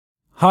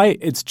Hi,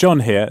 it's John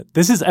here.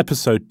 This is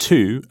episode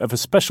 2 of a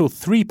special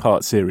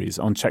 3-part series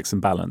on checks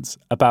and balance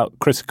about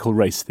critical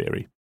race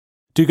theory.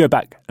 Do go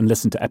back and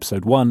listen to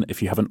episode 1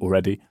 if you haven't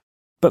already.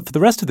 But for the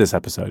rest of this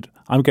episode,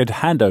 I'm going to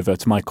hand over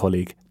to my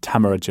colleague,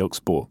 Tamara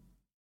Gilks-Bohr.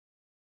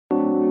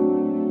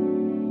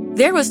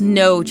 There was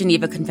no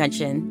Geneva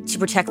Convention to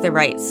protect the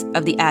rights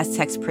of the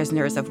Aztecs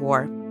prisoners of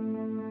war.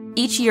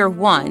 Each year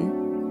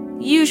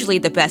one, usually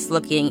the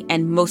best-looking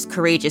and most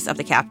courageous of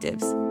the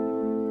captives,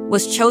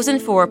 was chosen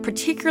for a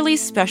particularly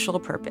special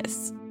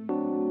purpose.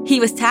 He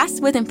was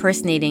tasked with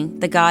impersonating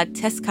the god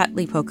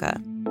Tezcatlipoca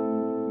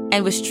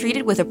and was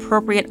treated with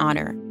appropriate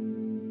honor,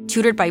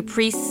 tutored by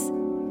priests,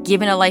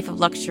 given a life of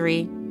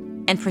luxury,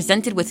 and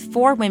presented with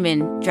 4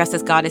 women dressed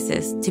as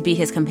goddesses to be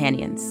his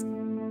companions.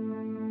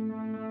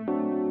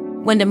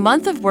 When the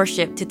month of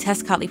worship to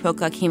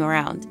Tezcatlipoca came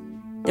around,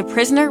 the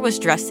prisoner was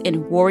dressed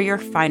in warrior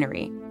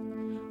finery,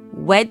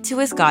 wed to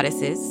his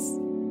goddesses,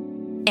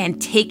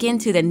 and taken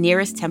to the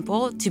nearest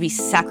temple to be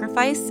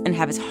sacrificed and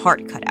have his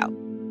heart cut out.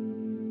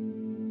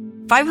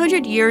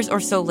 500 years or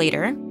so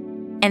later,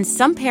 and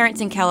some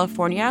parents in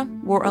California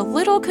were a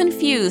little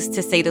confused,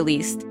 to say the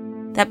least,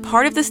 that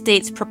part of the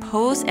state's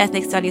proposed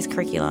ethnic studies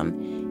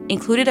curriculum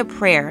included a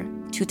prayer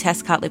to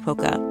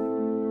Tezcatlipoca.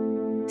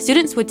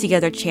 Students would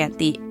together chant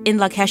the In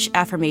Lakesh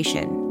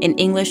affirmation in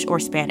English or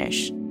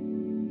Spanish.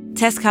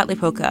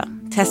 Tezcatlipoca,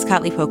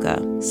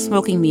 Tezcatlipoca,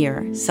 smoking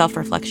mirror,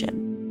 self-reflection.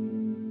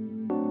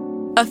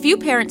 A few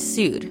parents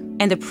sued,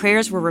 and the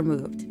prayers were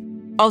removed,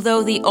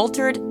 although the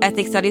altered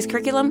ethnic studies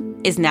curriculum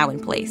is now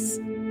in place.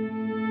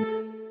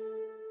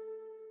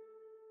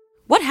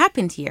 What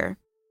happened here?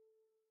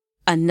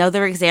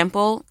 Another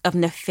example of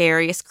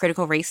nefarious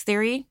critical race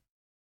theory?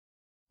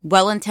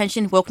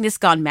 Well-intentioned wokeness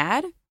gone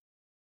mad?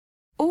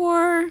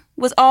 Or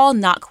was all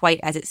not quite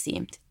as it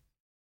seemed?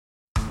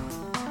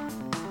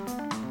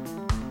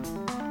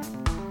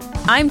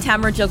 I'm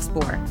Tamara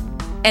Gilks-Bohr,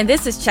 and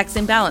this is Checks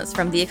and Balance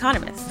from The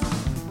Economist.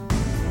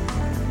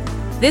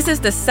 This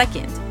is the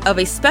second of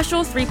a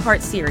special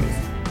 3-part series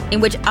in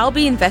which I'll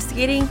be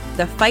investigating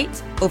the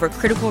fight over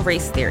critical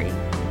race theory.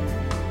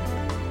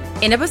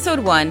 In episode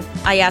 1,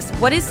 I asked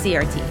what is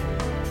CRT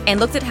and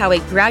looked at how a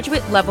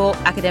graduate-level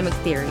academic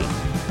theory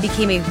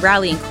became a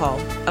rallying call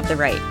of the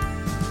right.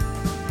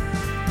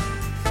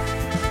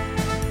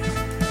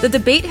 The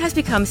debate has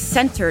become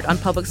centered on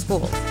public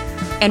schools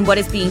and what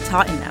is being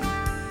taught in them.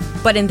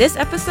 But in this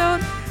episode,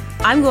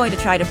 I'm going to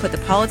try to put the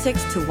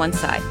politics to one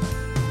side.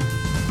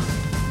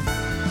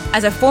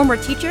 As a former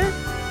teacher,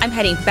 I'm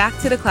heading back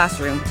to the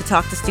classroom to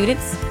talk to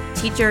students,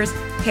 teachers,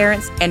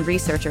 parents, and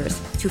researchers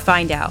to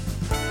find out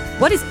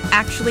what is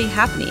actually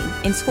happening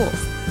in schools.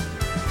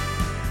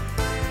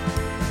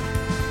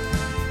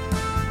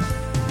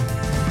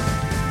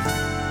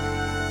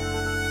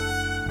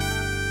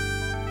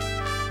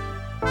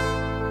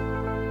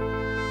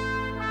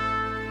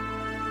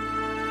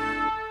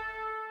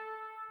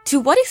 To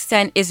what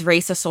extent is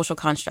race a social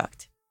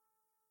construct?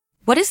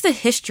 What is the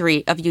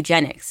history of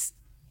eugenics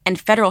and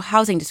federal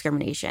housing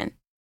discrimination?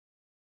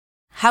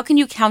 How can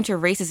you counter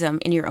racism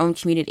in your own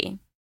community?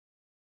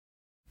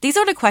 These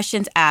are the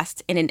questions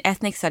asked in an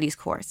ethnic studies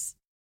course.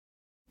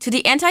 To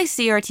the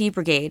anti-CRT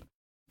brigade,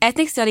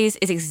 ethnic studies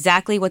is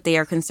exactly what they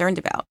are concerned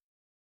about.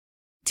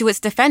 To its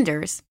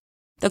defenders,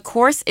 the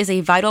course is a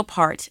vital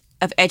part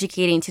of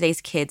educating today's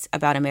kids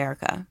about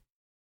America.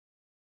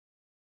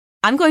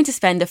 I'm going to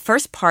spend the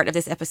first part of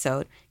this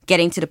episode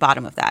getting to the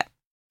bottom of that.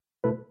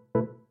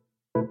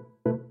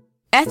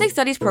 Ethnic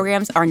studies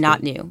programs are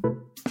not new.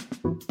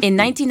 In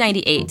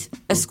 1998,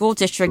 a school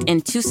district in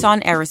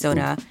Tucson,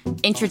 Arizona,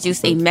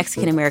 introduced a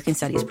Mexican-American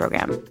studies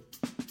program.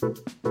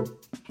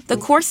 The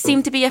course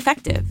seemed to be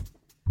effective.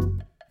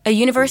 A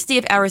University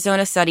of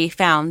Arizona study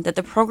found that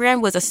the program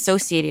was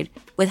associated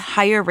with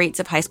higher rates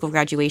of high school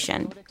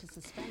graduation.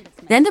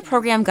 Then the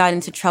program got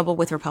into trouble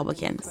with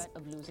Republicans.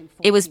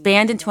 It was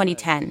banned in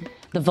 2010.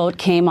 The vote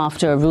came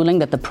after a ruling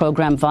that the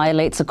program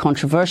violates a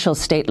controversial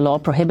state law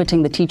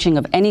prohibiting the teaching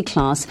of any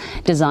class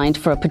designed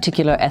for a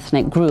particular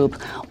ethnic group,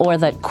 or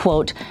that,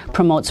 quote,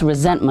 promotes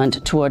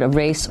resentment toward a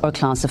race or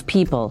class of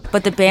people.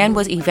 But the ban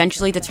was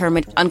eventually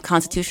determined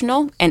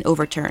unconstitutional and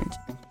overturned.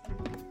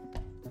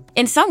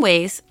 In some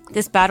ways,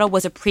 this battle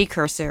was a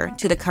precursor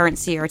to the current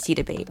CRT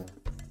debate.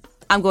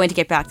 I'm going to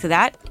get back to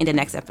that in the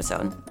next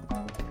episode.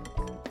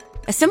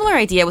 A similar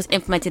idea was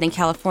implemented in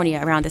California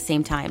around the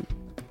same time.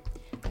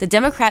 The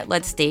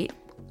Democrat-led state,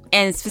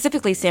 and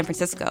specifically San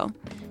Francisco,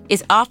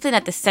 is often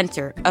at the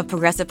center of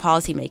progressive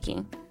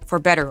policymaking, for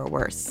better or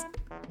worse.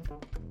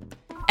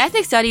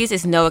 Ethnic studies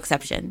is no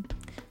exception.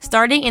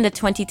 Starting in the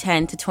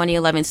 2010 to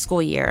 2011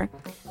 school year,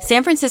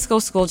 San Francisco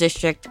School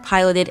District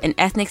piloted an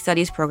ethnic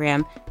studies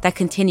program that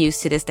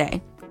continues to this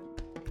day.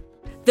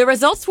 The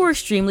results were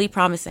extremely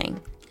promising,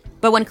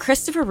 but when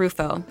Christopher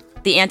Rufo,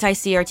 the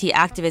anti-CRT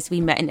activist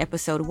we met in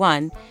episode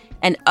 1,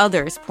 and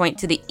others point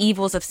to the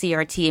evils of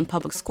CRT in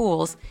public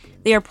schools,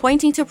 they are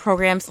pointing to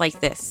programs like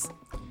this.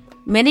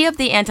 Many of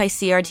the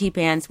anti-CRT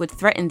bans would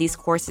threaten these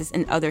courses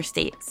in other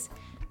states.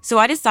 So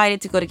I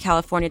decided to go to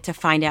California to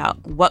find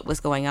out what was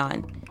going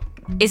on.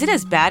 Is it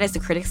as bad as the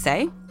critics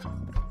say?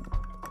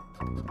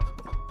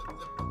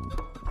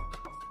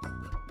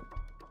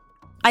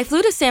 I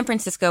flew to San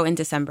Francisco in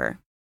December.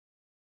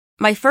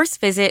 My first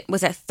visit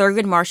was at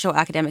Thurgood Marshall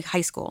Academic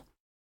High School,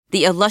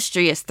 the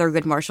illustrious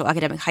Thurgood Marshall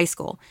Academic High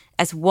School,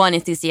 as one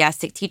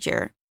enthusiastic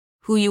teacher,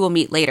 who you will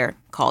meet later,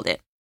 called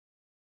it.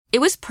 It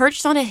was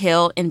perched on a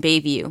hill in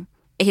Bayview,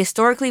 a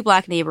historically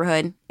Black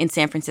neighborhood in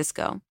San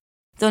Francisco,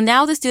 though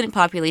now the student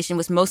population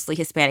was mostly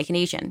Hispanic and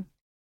Asian.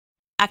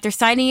 After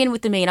signing in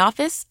with the main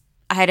office,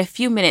 I had a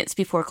few minutes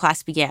before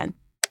class began,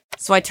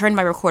 so I turned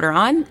my recorder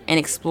on and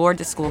explored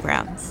the school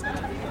grounds.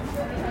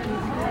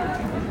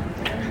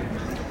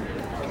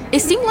 It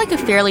seemed like a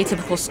fairly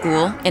typical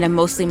school in a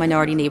mostly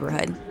minority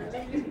neighborhood.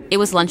 It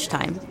was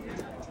lunchtime.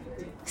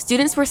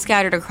 Students were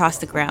scattered across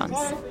the grounds,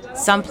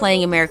 some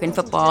playing American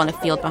football in a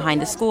field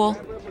behind the school,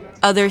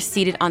 others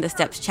seated on the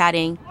steps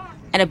chatting,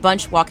 and a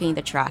bunch walking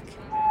the track.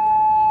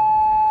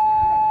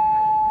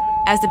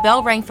 As the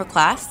bell rang for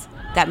class,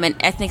 that meant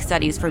ethnic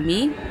studies for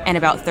me and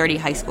about 30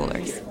 high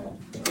schoolers.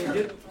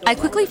 I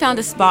quickly found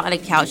a spot on a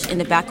couch in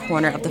the back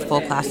corner of the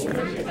full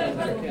classroom.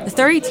 The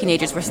 30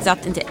 teenagers were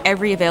stuffed into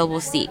every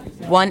available seat,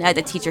 one at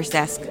the teacher's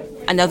desk,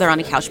 another on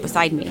a couch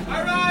beside me. All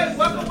right,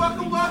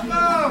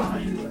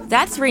 welcome.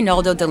 That's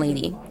Reynaldo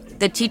Delaney,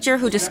 the teacher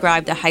who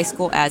described the high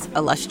school as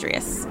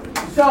illustrious.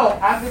 So,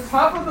 at the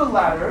top of the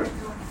ladder,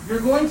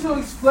 you're going to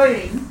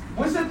explain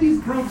which of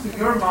these groups in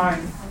your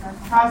mind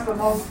has the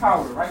most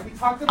power, right? We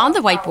talked about on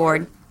the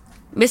whiteboard,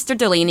 Mr.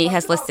 Delaney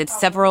has listed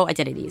several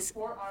identities: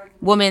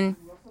 woman,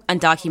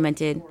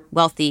 undocumented,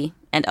 wealthy,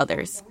 and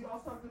others.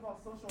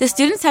 The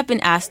students have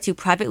been asked to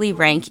privately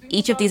rank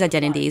each of these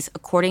identities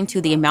according to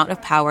the amount of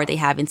power they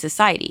have in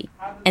society,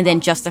 and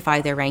then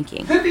justify their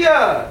ranking.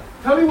 Cynthia,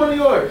 tell me one of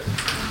yours.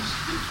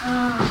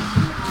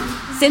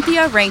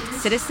 Cynthia ranked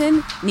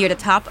citizen near the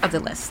top of the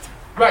list.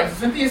 Right, so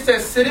Cynthia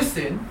says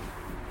citizen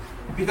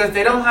because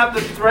they don't have the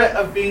threat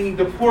of being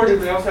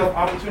deported. They also have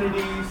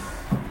opportunities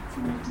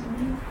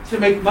to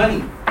make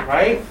money,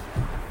 right?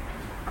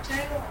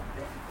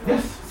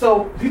 Yes,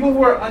 so people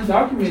who are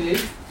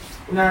undocumented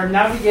and are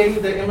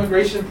navigating the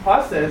immigration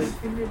process,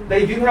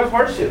 they do have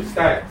hardships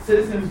that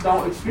citizens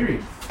don't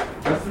experience.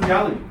 That's the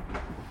reality.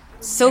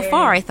 So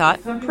far, I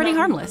thought, pretty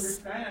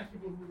harmless.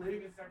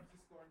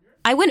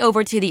 I went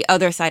over to the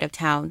other side of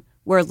town,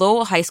 where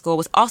Lowell High School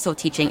was also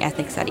teaching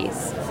ethnic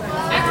studies.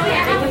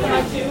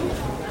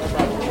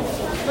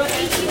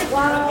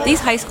 These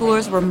high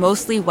schoolers were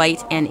mostly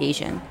white and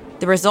Asian,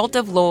 the result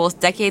of Lowell's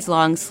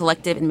decades-long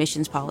selective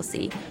admissions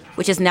policy,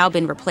 which has now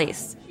been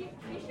replaced.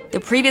 The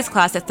previous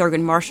class at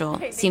Thurgood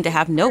Marshall seemed to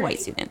have no white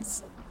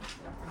students.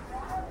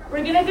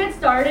 We're going to get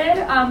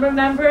started.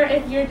 Remember,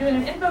 if you're doing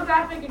an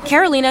infographic...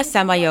 Carolina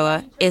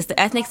Samayoa is the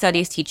ethnic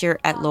studies teacher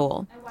at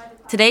Lowell.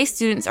 Today,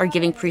 students are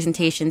giving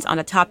presentations on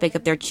a topic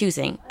of their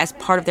choosing as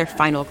part of their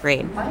final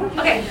grade.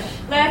 Okay,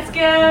 let's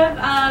give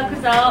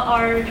Gazelle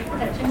our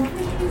attention,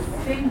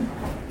 please.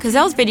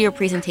 Gazelle's video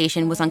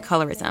presentation was on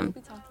colorism.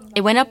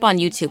 It went up on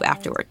YouTube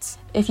afterwards.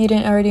 If you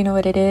didn't already know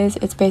what it is,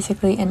 it's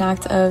basically an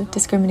act of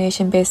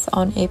discrimination based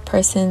on a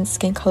person's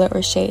skin color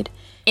or shade.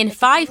 In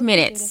 5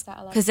 minutes,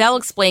 Gazelle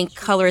explained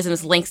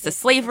colorism's links to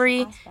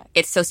slavery,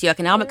 its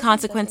socioeconomic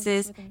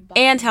consequences,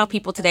 and how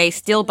people today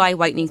still buy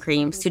whitening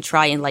creams to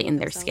try and lighten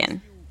their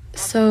skin.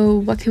 So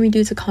what can we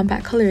do to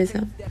combat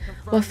colorism?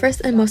 Well,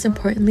 first and most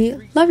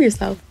importantly, love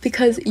yourself,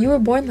 because you were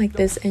born like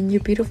this and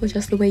you're beautiful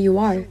just the way you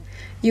are.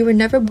 You were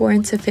never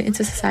born to fit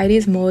into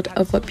society's mold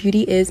of what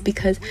beauty is,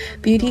 because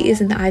beauty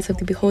is in the eyes of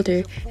the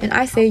beholder, and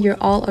I say you're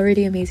all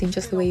already amazing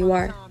just the way you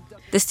are.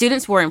 The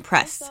students were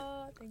impressed.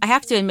 I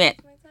have to admit,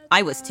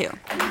 I was too.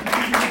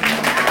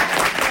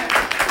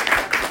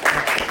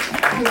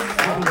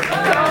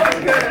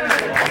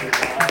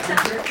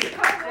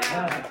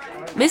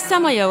 Ms.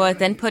 Samayoa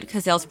then put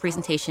Gazelle's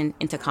presentation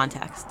into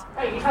context.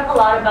 Right, you talk a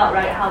lot about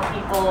how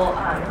people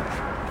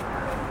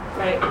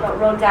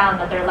wrote down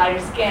that they're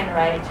lighter skin,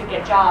 right, to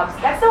get jobs.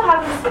 That still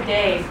happens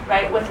today,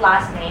 right, with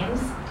last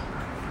names.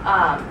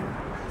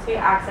 To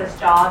access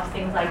jobs,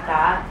 things like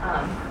that.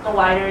 The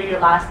wider your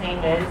last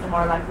name is, the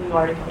more likely you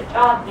are to get a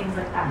job, things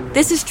like that.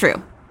 This is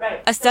true.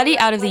 A study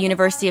out of the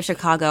University of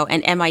Chicago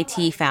and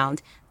MIT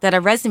found that a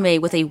resume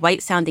with a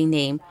white-sounding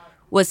name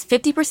was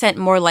 50%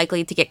 more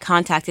likely to get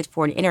contacted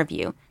for an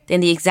interview than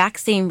the exact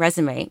same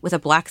resume with a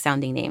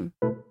black-sounding name.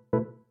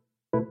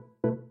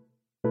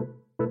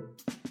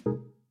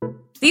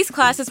 These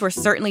classes were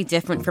certainly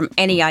different from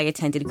any I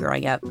attended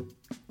growing up.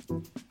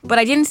 But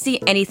I didn't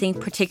see anything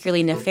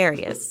particularly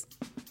nefarious.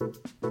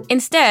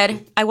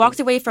 Instead, I walked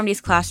away from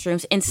these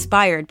classrooms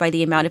inspired by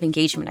the amount of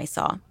engagement I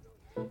saw.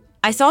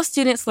 I saw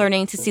students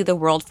learning to see the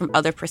world from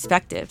other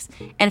perspectives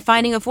and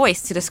finding a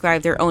voice to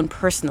describe their own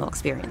personal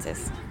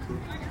experiences.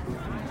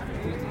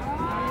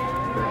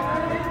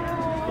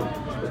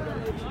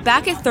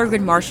 Back at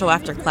Thurgood Marshall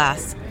after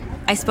class,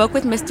 I spoke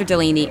with Mr.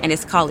 Delaney and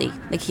his colleague,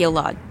 Nikhil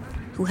Lod,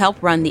 who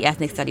help run the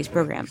Ethnic Studies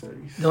program.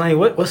 Delaney,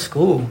 what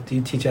school do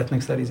you teach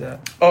ethnic studies at?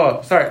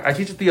 Oh, sorry. I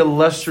teach at the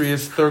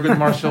illustrious Thurgood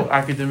Marshall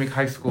Academic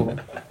High School.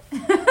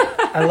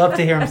 I love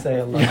to hear him say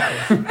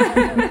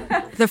illustrious.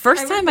 The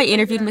first time I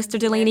interviewed Mr.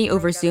 Delaney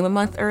over Zoom a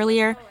month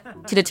earlier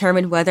to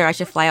determine whether I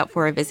should fly out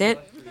for a visit,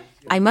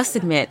 I must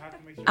admit,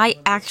 I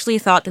actually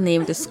thought the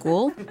name of the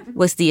school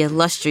was the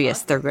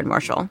illustrious Thurgood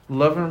Marshall.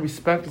 Love and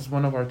respect is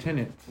one of our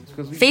tenets.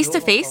 Face to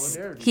face,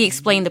 he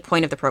explained the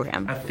point of the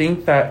program. I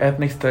think that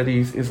ethnic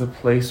studies is a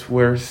place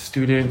where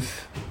students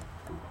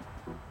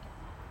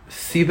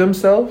see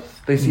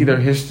themselves, they see their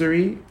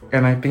history,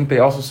 and I think they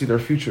also see their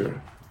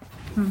future.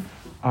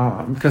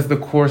 Because the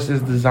course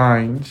is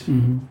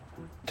designed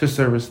to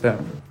service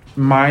them.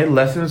 My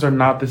lessons are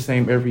not the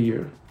same every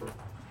year.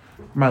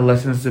 My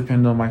lessons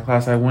depend on my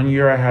class. One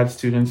year I had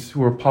students who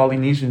were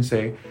Polynesian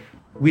say,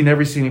 we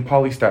never see any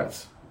poly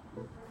stats.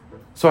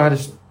 So I had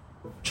to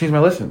change my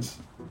lessons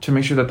to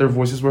make sure that their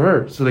voices were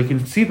heard, so they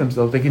can see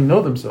themselves, they can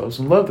know themselves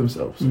and love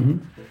themselves.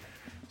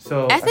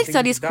 So ethnic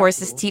studies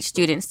courses teach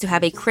students to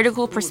have a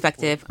critical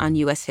perspective on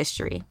U.S.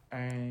 history.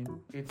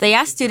 They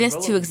ask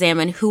students to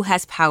examine who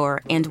has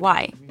power and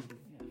why.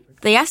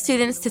 They ask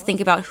students to think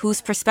about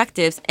whose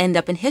perspectives end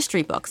up in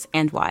history books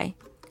and why.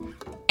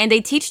 And they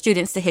teach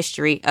students the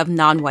history of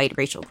non-white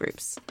racial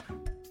groups.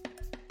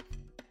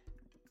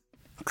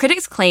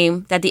 Critics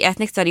claim that the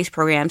ethnic studies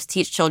programs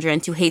teach children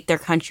to hate their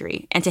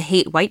country and to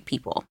hate white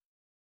people.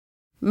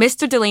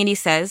 Mr. Delaney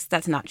says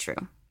that's not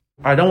true.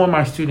 I don't want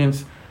my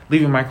students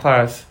leaving my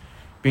class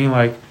being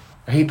like,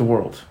 I hate the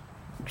world.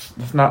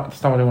 That's not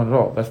what I want at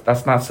all.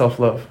 That's not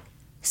self-love.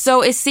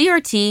 So is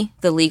CRT,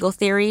 the legal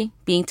theory,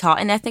 being taught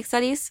in ethnic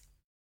studies?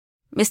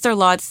 Mr.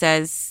 Laud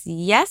says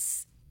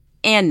yes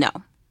and no.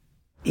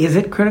 Is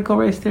it critical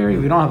race theory?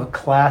 We don't have a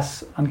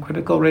class on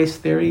critical race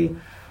theory.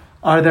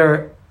 Are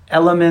there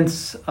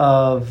elements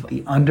of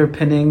the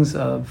underpinnings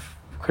of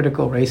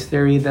critical race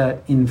theory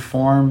that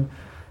inform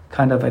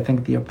kind of, I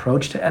think, the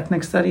approach to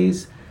ethnic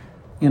studies?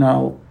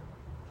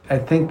 I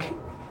think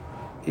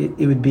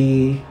it would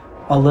be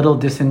a little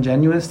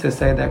disingenuous to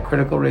say that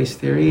critical race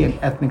theory and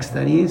ethnic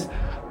studies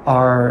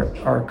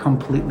are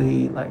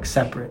completely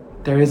separate.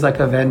 There is a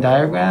Venn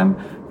diagram,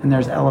 and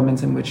there's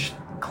elements in which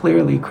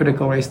clearly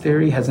critical race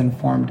theory has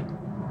informed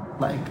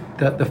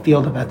the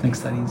field of ethnic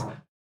studies.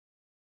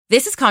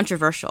 This is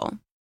controversial.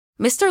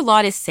 Mr.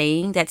 Laud is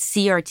saying that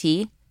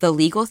CRT, the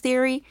legal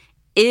theory,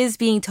 is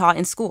being taught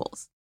in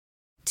schools.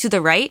 To the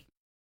right,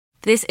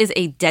 this is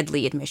a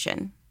deadly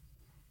admission.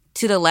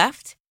 To the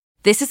left,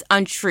 this is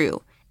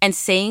untrue, and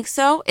saying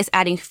so is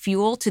adding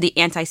fuel to the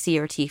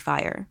anti-CRT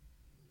fire.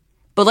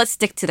 But let's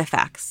stick to the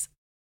facts.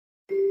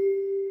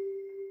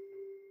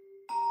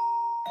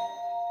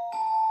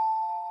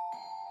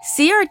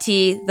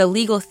 CRT, the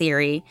legal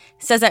theory,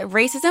 says that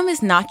racism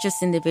is not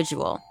just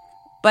individual,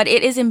 but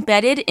it is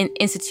embedded in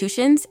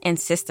institutions and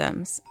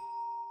systems.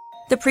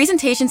 The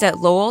presentations at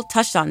Lowell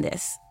touched on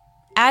this,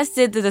 as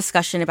did the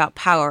discussion about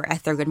power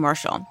at Thurgood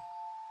Marshall.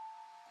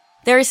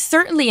 There is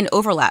certainly an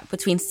overlap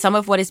between some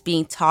of what is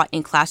being taught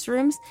in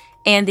classrooms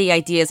and the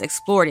ideas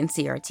explored in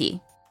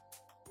CRT.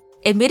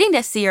 Admitting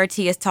that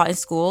CRT is taught in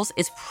schools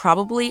is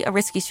probably a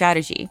risky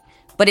strategy,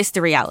 but it's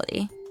the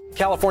reality.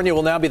 California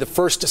will now be the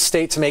first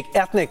state to make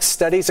ethnic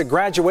studies a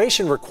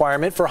graduation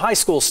requirement for high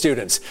school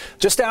students.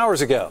 Just hours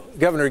ago,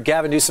 Governor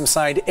Gavin Newsom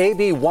signed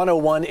AB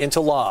 101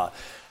 into law.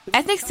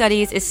 Ethnic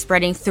studies is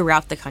spreading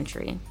throughout the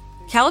country.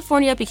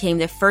 California became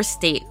the first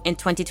state in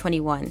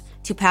 2021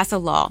 to pass a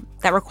law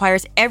that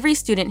requires every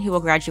student who will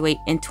graduate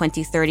in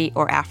 2030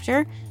 or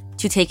after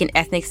to take an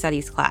ethnic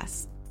studies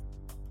class.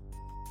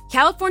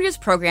 California's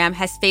program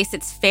has faced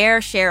its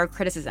fair share of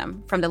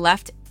criticism from the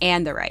left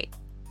and the right.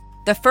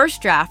 The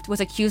first draft was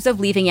accused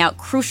of leaving out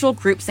crucial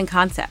groups and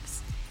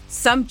concepts.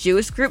 Some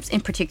Jewish groups in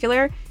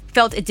particular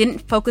felt it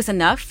didn't focus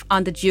enough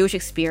on the Jewish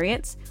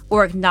experience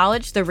or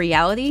acknowledge the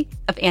reality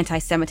of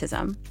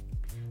anti-Semitism.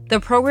 The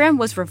program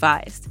was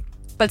revised,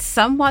 but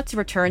some want to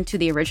return to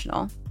the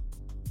original.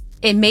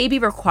 It may be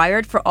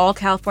required for all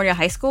California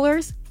high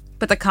schoolers,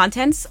 but the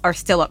contents are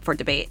still up for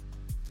debate.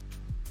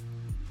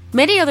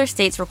 Many other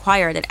states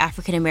require that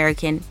African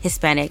American,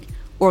 Hispanic,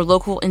 or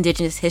local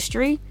indigenous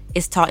history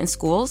is taught in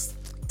schools,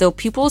 though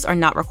pupils are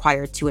not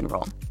required to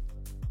enroll.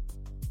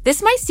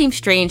 This might seem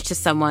strange to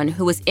someone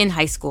who was in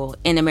high school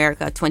in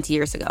America 20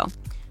 years ago,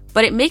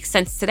 but it makes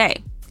sense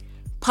today.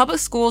 Public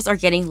schools are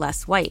getting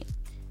less white.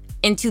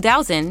 In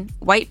 2000,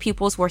 white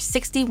pupils were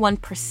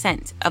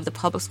 61% of the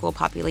public school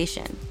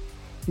population.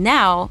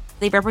 Now,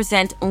 they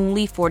represent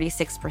only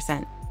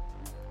 46%.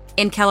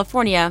 In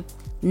California,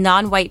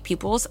 non-white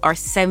pupils are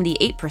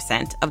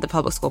 78% of the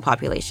public school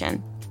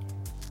population.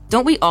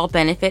 Don't we all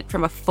benefit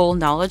from a full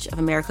knowledge of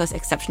America's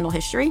exceptional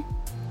history?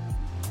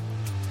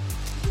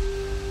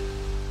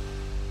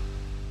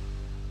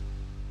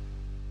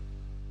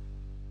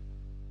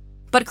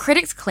 But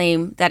critics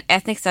claim that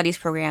ethnic studies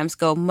programs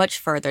go much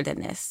further than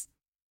this,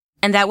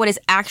 and that what is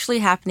actually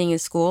happening in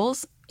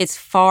schools is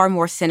far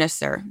more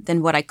sinister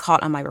than what I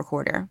caught on my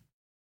recorder.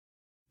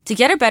 To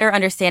get a better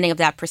understanding of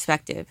that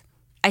perspective,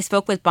 I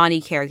spoke with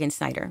Bonnie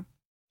Kerrigan-Snyder.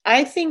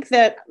 I think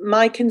that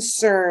my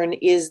concern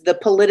is the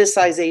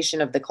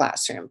politicization of the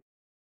classroom.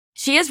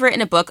 She has written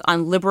a book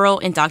on liberal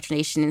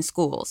indoctrination in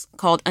schools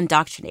called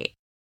Undoctrinate,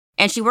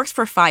 and she works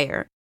for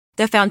FIRE,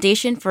 the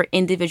Foundation for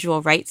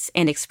Individual Rights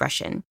and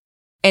Expression,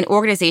 an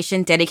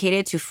organization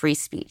dedicated to free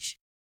speech.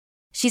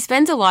 She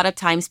spends a lot of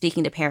time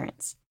speaking to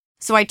parents,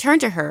 so I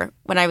turned to her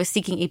when I was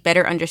seeking a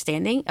better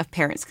understanding of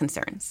parents'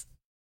 concerns.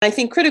 I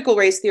think critical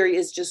race theory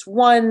is just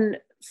one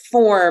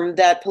form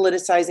that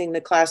politicizing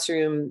the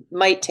classroom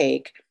might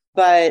take,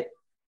 but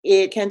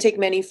it can take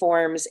many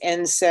forms.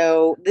 And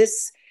so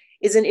this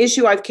is an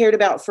issue I've cared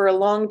about for a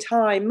long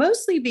time,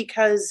 mostly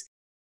because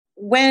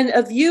when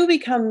a view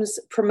becomes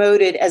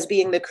promoted as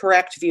being the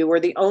correct view or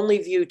the only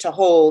view to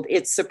hold,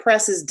 it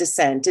suppresses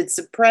dissent. It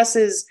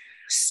suppresses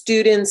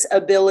students'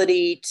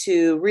 ability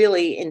to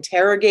really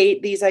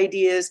interrogate these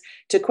ideas,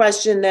 to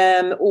question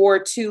them, or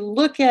to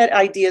look at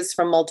ideas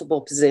from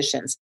multiple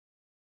positions.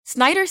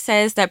 Snyder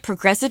says that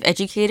progressive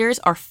educators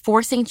are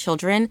forcing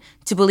children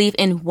to believe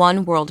in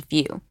one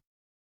worldview,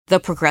 the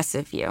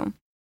progressive view.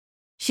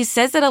 She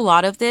says that a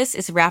lot of this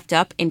is wrapped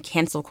up in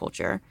cancel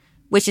culture,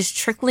 which is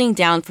trickling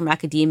down from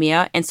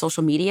academia and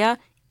social media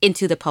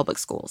into the public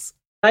schools.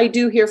 I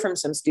do hear from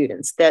some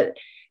students that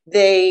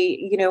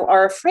they,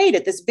 are afraid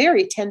at this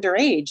very tender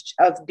age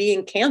of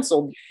being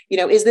canceled.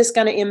 Is this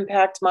going to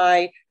impact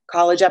my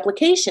college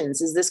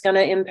applications? Is this going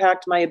to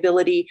impact my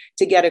ability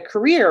to get a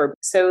career?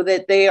 So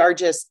that they are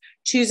just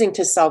choosing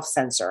to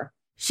self-censor.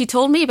 She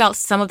told me about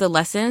some of the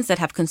lessons that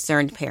have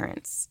concerned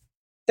parents.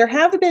 There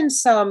have been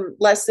some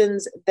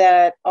lessons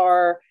that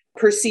are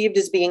perceived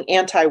as being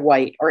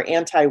anti-white or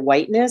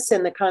anti-whiteness,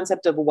 and the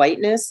concept of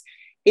whiteness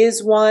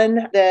is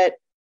one that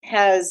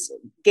has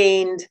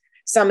gained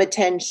some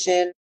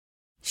attention.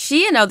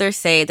 She and others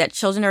say that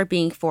children are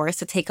being forced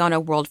to take on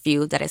a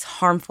worldview that is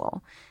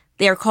harmful.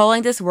 They are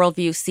calling this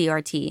worldview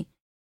CRT,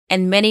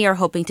 and many are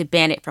hoping to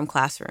ban it from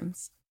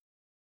classrooms.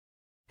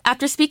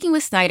 After speaking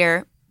with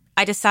Snyder,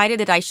 I decided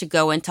that I should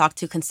go and talk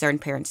to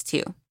concerned parents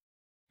too.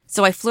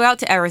 So I flew out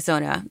to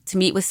Arizona to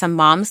meet with some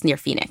moms near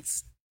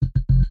Phoenix.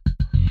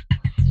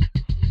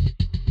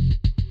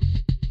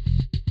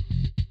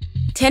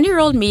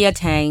 10-year-old Mia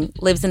Tang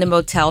lives in a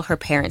motel her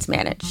parents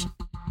manage.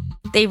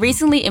 They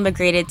recently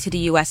immigrated to the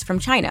U.S. from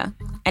China,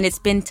 and it's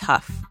been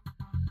tough.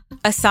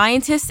 A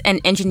scientist and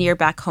engineer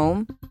back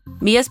home,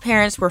 Mia's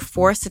parents were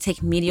forced to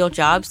take menial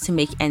jobs to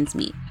make ends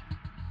meet.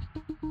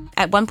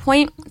 At one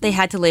point, they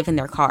had to live in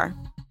their car.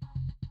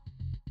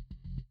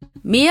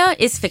 Mia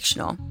is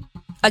fictional,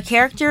 a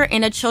character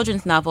in a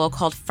children's novel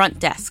called Front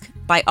Desk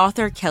by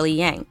author Kelly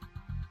Yang.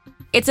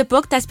 It's a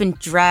book that's been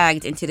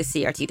dragged into the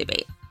CRT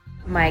debate.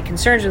 My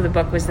concerns with the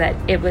book was that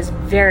it was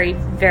very,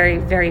 very,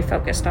 very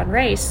focused on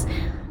race.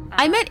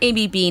 I met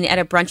Amy Bean at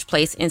a brunch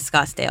place in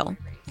Scottsdale,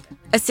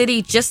 a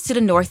city just to the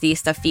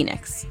northeast of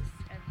Phoenix.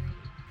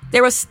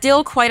 There was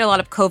still quite a lot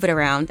of COVID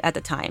around at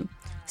the time,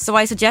 so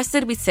I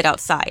suggested we sit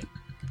outside.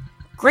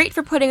 Great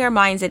for putting our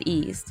minds at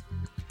ease,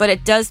 but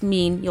it does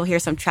mean you'll hear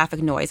some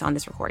traffic noise on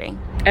this recording.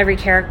 Every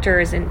character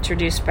is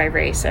introduced by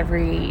race.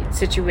 Every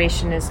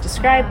situation is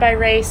described by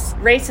race.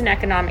 Race and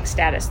economic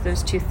status,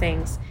 those two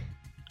things.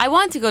 I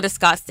wanted to go to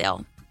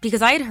Scottsdale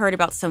because I had heard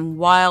about some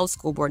wild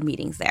school board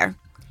meetings there.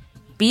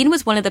 Bean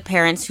was one of the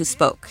parents who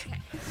spoke.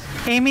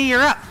 Amy,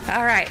 you're up.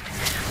 All right.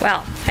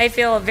 Well, I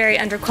feel very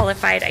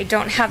underqualified. I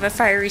don't have a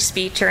fiery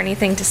speech or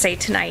anything to say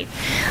tonight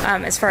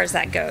as far as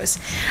that goes.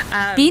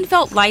 Bean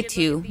felt lied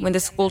to when the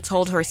school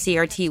told her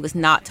CRT was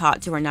not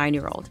taught to her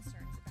 9-year-old.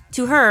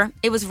 To her,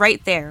 it was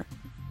right there,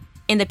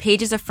 in the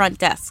pages of Front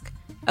Desk,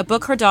 a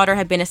book her daughter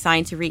had been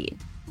assigned to read.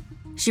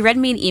 She read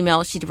me an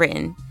email she'd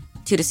written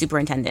to the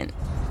superintendent.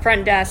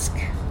 Front Desk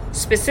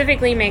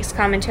specifically makes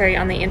commentary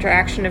on the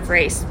interaction of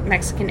race,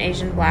 Mexican,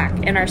 Asian, Black,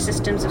 in our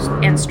systems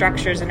and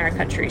structures in our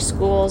country,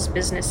 schools,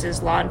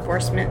 businesses, law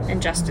enforcement,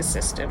 and justice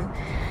system.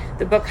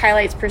 The book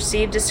highlights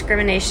perceived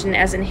discrimination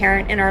as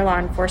inherent in our law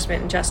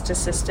enforcement and justice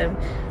system.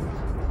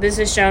 This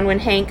is shown when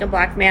Hank, a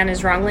Black man,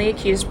 is wrongly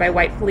accused by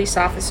white police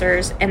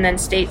officers and then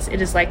states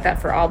it is like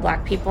that for all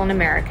Black people in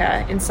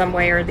America in some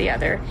way or the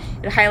other.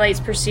 It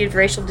highlights perceived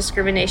racial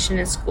discrimination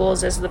in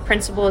schools as the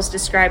principal is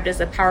described as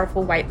a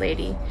powerful white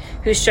lady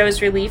who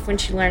shows relief when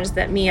she learns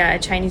that Mia, a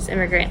Chinese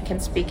immigrant,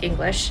 can speak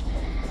English.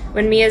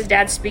 When Mia's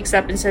dad speaks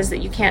up and says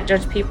that you can't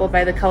judge people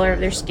by the color of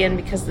their skin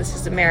because this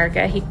is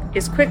America, he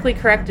is quickly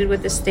corrected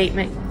with the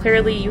statement,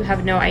 "Clearly you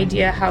have no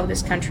idea how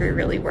this country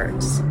really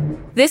works."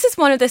 This is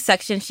one of the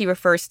sections she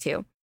refers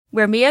to,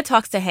 where Mia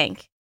talks to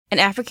Hank, an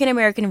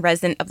African-American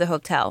resident of the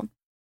hotel,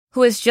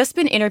 who has just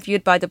been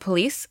interviewed by the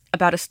police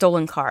about a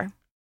stolen car.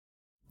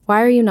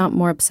 "Why are you not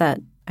more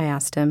upset?" I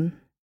asked him.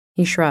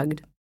 He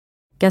shrugged.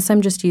 "Guess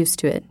I'm just used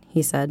to it,"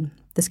 he said.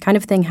 "This kind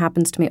of thing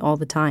happens to me all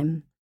the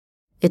time."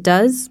 "It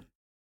does?"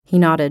 He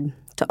nodded.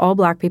 "To all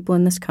Black people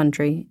in this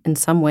country, in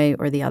some way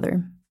or the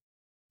other."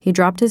 He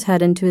dropped his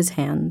head into his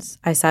hands.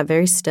 I sat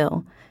very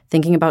still,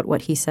 thinking about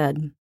what he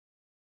said.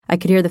 I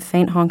could hear the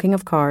faint honking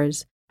of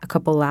cars, a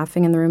couple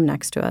laughing in the room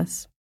next to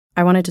us.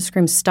 I wanted to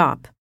scream,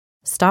 "Stop!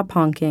 Stop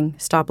honking,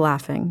 stop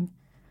laughing.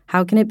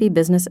 How can it be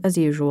business as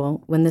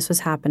usual when this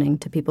was happening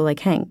to people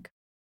like Hank?"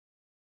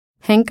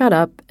 Hank got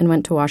up and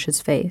went to wash his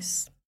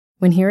face.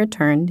 When he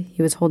returned,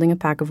 he was holding a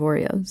pack of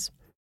Oreos.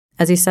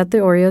 As he set the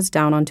Oreos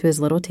down onto his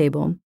little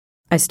table,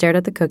 I stared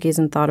at the cookies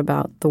and thought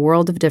about the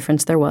world of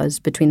difference there was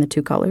between the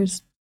two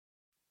colors.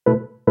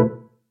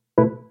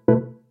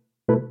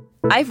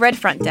 I've read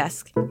Front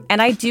Desk,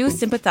 and I do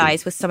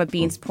sympathize with some of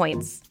Bean's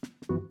points.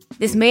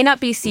 This may not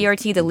be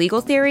CRT the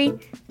legal theory,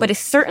 but it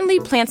certainly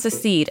plants a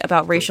seed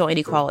about racial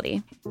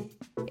inequality.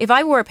 If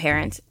I were a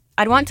parent,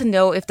 I'd want to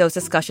know if those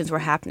discussions were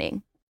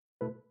happening.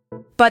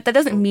 But that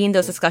doesn't mean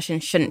those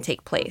discussions shouldn't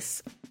take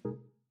place.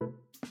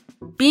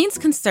 Bean's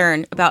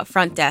concern about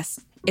Front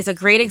Desk is a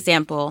great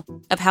example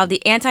of how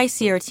the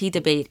anti-CRT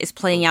debate is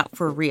playing out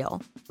for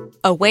real,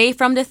 away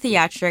from the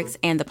theatrics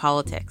and the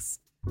politics.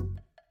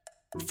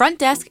 Front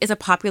Desk is a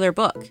popular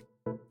book.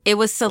 It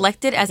was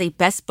selected as a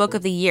best book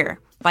of the year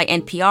by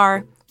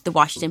NPR, The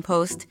Washington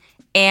Post,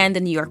 and the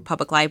New York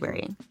Public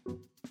Library.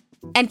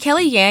 And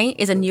Kelly Yang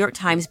is a New York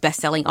Times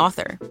bestselling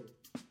author.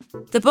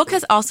 The book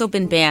has also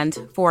been banned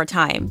for a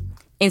time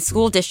in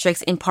school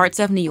districts in parts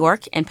of New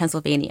York and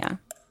Pennsylvania.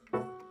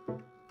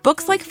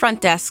 Books like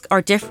Front Desk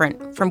are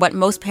different from what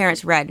most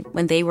parents read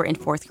when they were in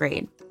 4th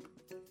grade.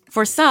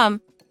 For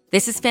some,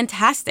 this is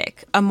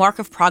fantastic, a mark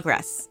of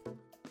progress.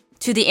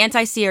 To the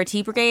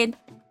anti-CRT brigade,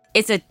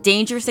 it's a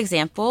dangerous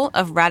example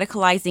of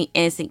radicalizing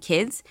innocent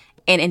kids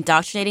and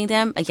indoctrinating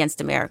them against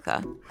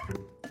America.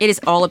 It is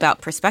all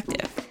about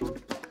perspective.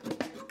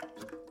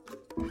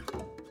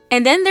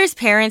 And then there's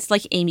parents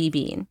like Amy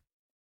Bean,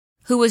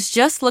 who was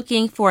just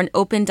looking for an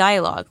open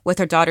dialogue with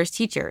her daughter's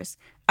teachers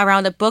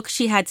around a book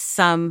she had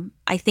some,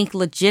 I think,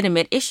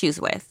 legitimate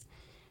issues with.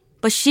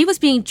 But she was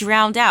being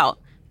drowned out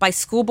by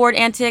school board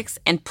antics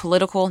and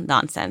political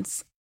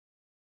nonsense.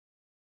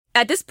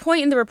 At this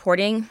point in the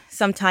reporting,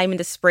 sometime in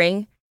the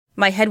spring,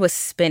 my head was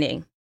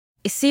spinning.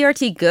 Is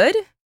CRT good?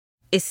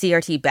 Is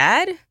CRT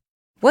bad?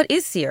 What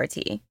is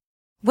CRT?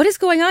 What is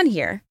going on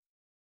here?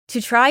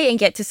 To try and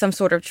get to some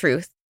sort of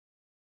truth,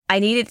 I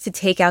needed to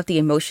take out the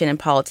emotion and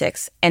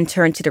politics and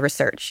turn to the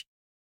research.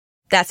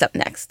 That's up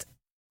next.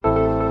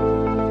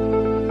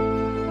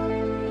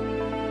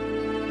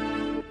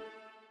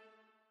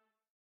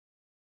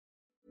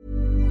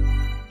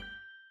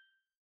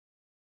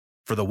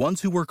 For the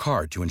ones who work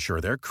hard to ensure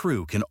their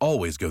crew can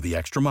always go the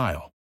extra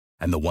mile,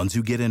 and the ones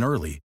who get in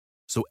early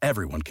so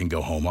everyone can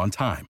go home on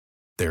time,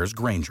 there's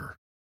Grainger,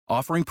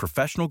 offering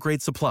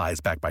professional-grade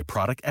supplies backed by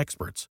product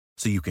experts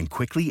so you can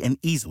quickly and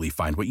easily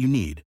find what you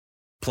need.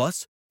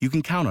 Plus, you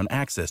can count on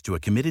access to a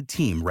committed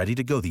team ready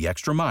to go the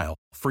extra mile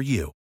for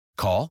you.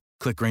 Call,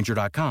 click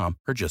Grainger.com,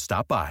 or just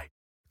stop by.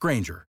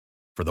 Grainger,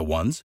 for the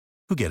ones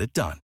who get it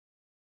done.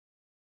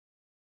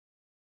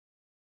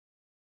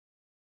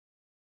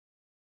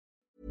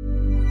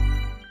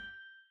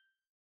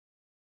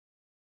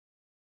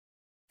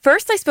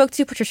 First, I spoke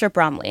to Patricia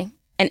Bromley,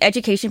 an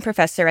education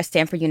professor at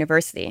Stanford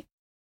University.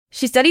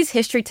 She studies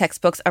history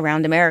textbooks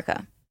around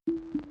America.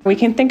 We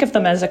can think of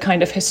them as a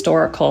kind of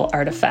historical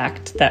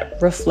artifact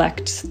that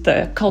reflect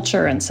the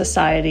culture and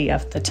society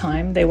of the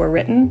time they were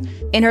written.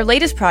 In her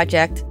latest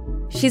project,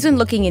 she's been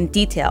looking in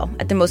detail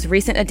at the most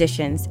recent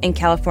editions in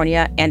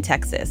California and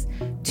Texas,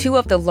 two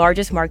of the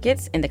largest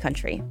markets in the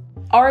country.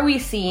 Are we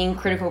seeing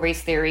critical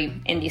race theory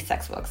in these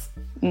textbooks?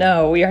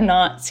 No, we are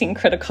not seeing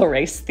critical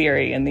race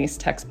theory in these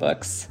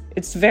textbooks.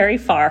 It's very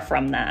far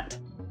from that.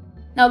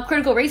 Now,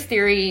 critical race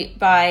theory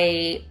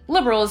by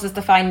liberals is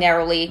defined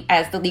narrowly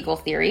as the legal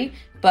theory,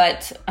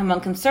 but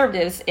among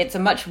conservatives, it's a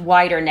much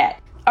wider net.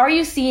 Are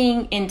you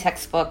seeing in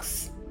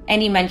textbooks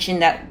any mention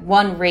that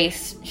one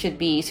race should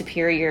be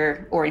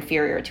superior or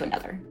inferior to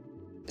another?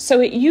 So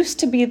it used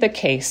to be the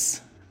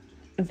case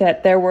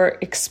that there were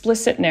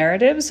explicit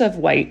narratives of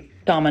white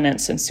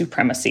dominance and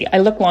supremacy. I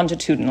look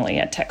longitudinally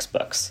at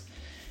textbooks.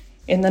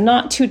 In the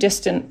not too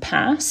distant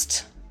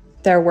past,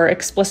 there were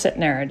explicit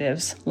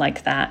narratives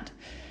like that.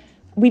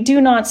 We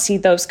do not see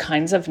those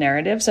kinds of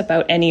narratives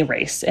about any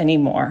race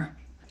anymore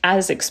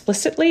as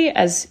explicitly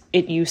as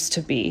it used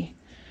to be.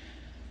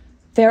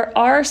 There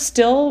are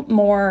still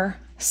more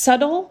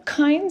subtle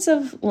kinds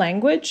of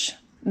language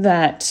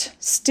that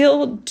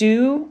still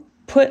do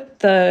put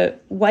the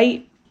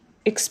white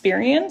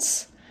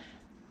experience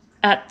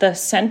at the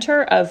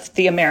center of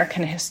the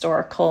American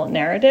historical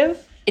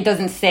narrative. It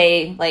doesn't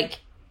say,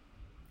 like,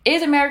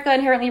 is America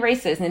inherently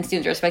racist? And then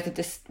students are expected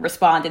to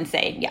respond and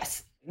say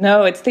yes.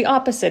 No, it's the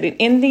opposite.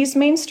 In these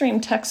mainstream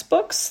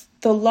textbooks,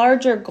 the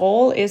larger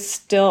goal is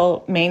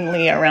still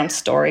mainly around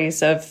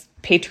stories of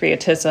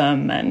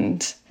patriotism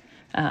and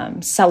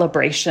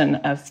celebration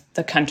of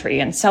the country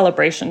and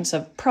celebrations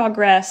of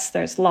progress.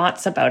 There's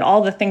lots about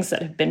all the things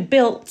that have been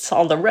built,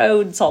 all the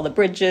roads, all the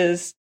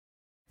bridges.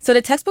 So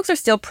the textbooks are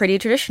still pretty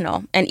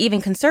traditional and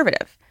even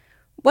conservative.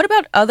 What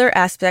about other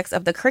aspects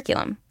of the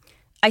curriculum?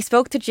 I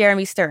spoke to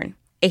Jeremy Stern,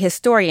 a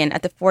historian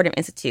at the Fordham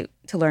Institute,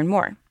 to learn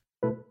more.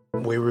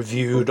 We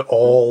reviewed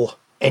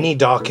any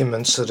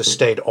documents that a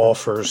state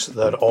offers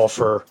that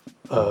offer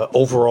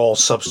overall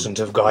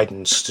substantive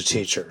guidance to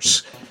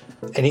teachers.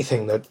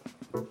 Anything that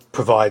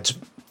provides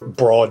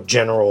broad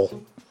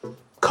general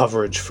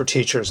coverage for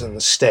teachers in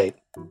the state.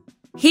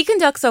 He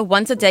conducts a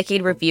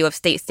once-a-decade review of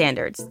state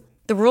standards,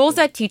 the rules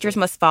that teachers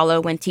must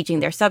follow when teaching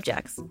their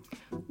subjects.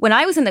 When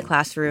I was in the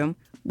classroom,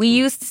 we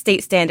used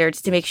state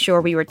standards to make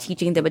sure we were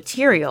teaching the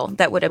material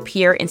that would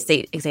appear in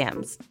state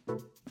exams.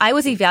 I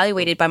was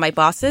evaluated by my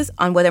bosses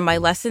on whether my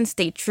lessons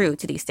stayed true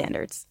to these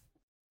standards.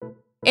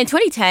 In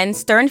 2010,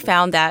 Stern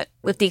found that,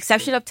 with the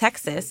exception of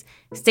Texas,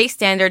 state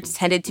standards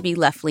tended to be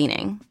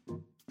left-leaning.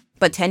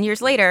 But 10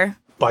 years later,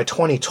 by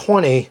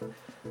 2020,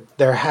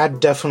 there had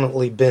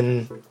definitely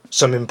been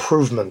some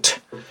improvement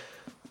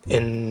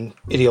in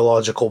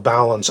ideological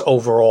balance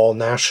overall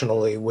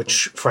nationally,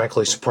 which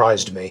frankly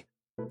surprised me.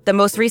 The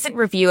most recent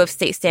review of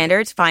state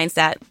standards finds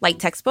that, like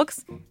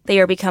textbooks, they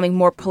are becoming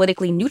more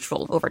politically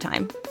neutral over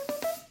time.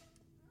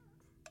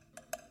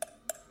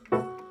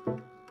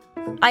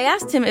 I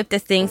asked him if the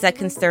things that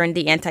concerned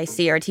the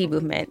anti-CRT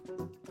movement,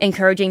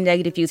 encouraging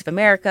negative views of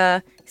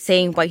America,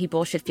 saying white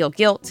people should feel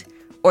guilt,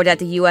 or that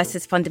the U.S.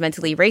 is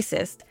fundamentally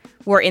racist,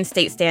 were in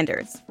state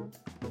standards.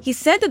 He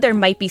said that there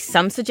might be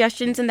some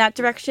suggestions in that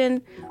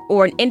direction,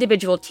 or an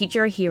individual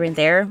teacher here and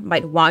there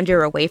might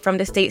wander away from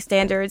the state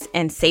standards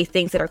and say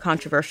things that are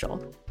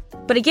controversial.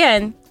 But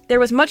again, there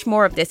was much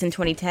more of this in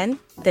 2010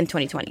 than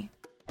 2020.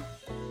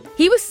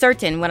 He was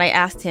certain when I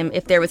asked him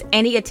if there was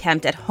any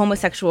attempt at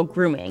homosexual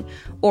grooming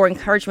or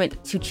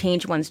encouragement to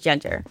change one's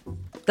gender,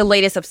 the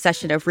latest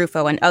obsession of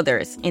Rufo and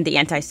others in the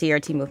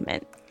anti-CRT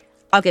movement.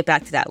 I'll get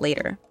back to that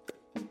later.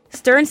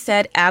 Stern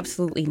said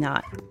absolutely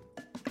not.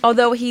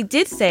 Although he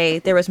did say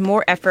there was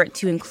more effort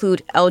to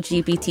include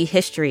LGBT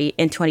history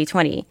in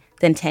 2020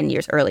 than 10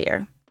 years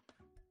earlier.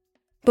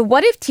 But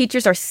what if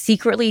teachers are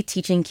secretly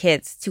teaching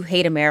kids to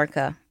hate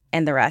America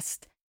and the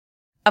rest?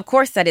 Of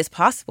course that is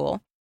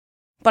possible.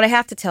 But I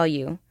have to tell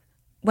you,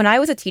 when I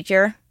was a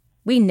teacher,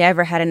 we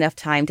never had enough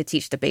time to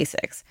teach the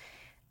basics.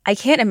 I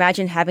can't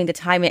imagine having the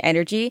time and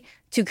energy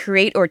to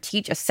create or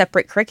teach a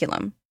separate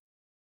curriculum.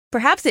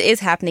 Perhaps it is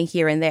happening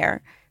here and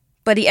there,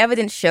 but the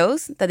evidence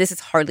shows that this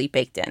is hardly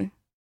baked in.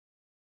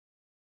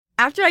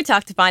 After I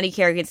talked to Bonnie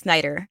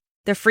Kerrigan-Snyder,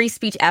 the free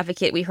speech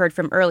advocate we heard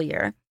from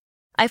earlier,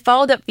 I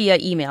followed up via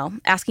email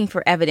asking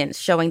for evidence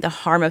showing the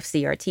harm of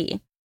CRT.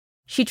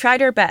 She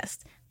tried her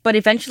best, but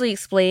eventually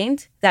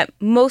explained that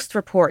most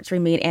reports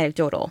remain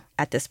anecdotal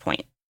at this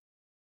point.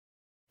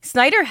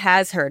 Snyder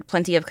has heard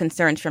plenty of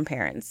concerns from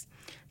parents.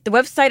 The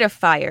website of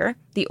FIRE,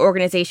 the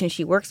organization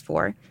she works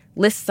for,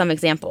 lists some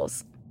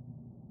examples.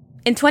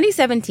 In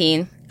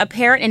 2017, a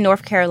parent in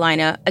North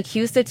Carolina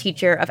accused a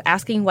teacher of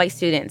asking white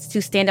students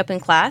to stand up in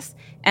class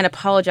and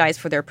apologize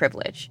for their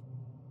privilege.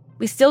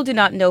 We still do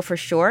not know for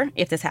sure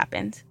if this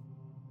happened.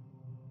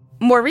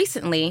 More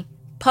recently,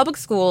 public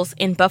schools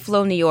in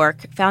Buffalo, New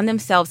York found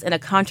themselves in a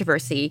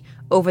controversy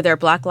over their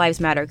Black Lives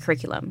Matter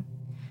curriculum.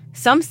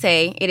 Some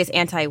say it is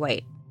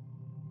anti-white.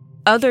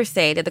 Others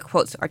say that the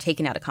quotes are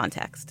taken out of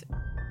context.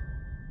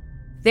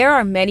 There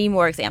are many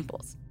more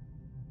examples.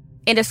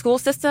 In a school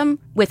system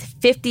with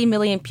 50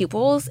 million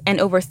pupils and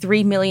over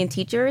 3 million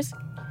teachers,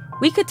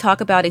 we could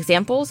talk about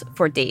examples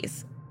for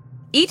days.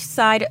 Each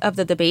side of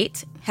the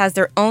debate has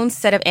their own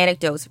set of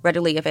anecdotes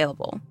readily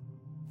available.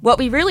 What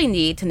we really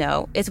need to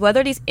know is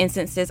whether these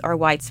instances are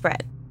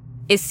widespread.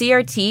 Is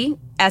CRT,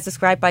 as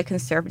described by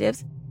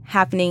conservatives,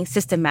 happening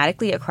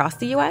systematically across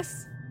the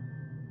U.S.?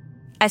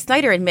 As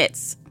Snyder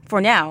admits,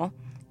 for now,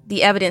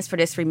 the evidence for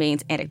this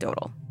remains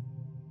anecdotal.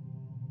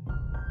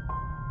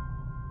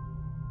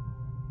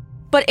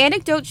 But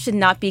anecdotes should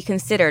not be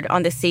considered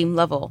on the same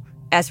level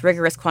as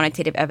rigorous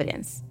quantitative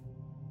evidence.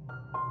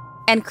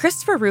 And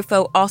Christopher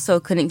Rufo also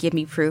couldn't give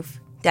me proof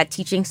that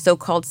teaching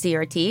so-called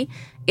CRT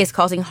is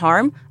causing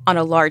harm on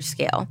a large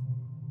scale.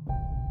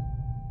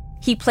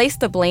 He placed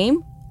the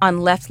blame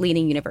on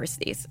left-leaning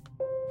universities.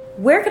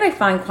 Where can I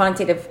find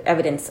quantitative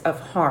evidence of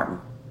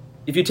harm?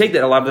 If you take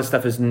that a lot of this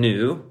stuff is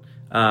new,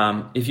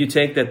 if you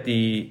take that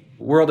the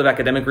world of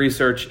academic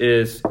research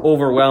is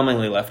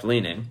overwhelmingly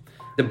left-leaning,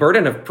 the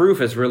burden of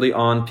proof is really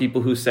on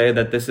people who say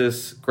that this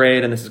is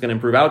great and this is going to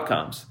improve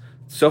outcomes.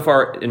 So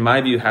far, in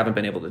my view, haven't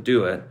been able to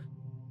do it.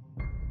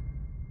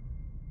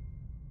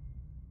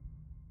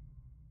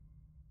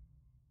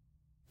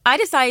 I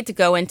decided to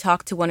go and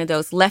talk to one of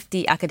those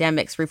lefty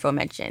academics Rufo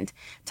mentioned,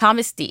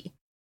 Thomas Dee,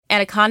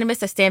 an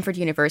economist at Stanford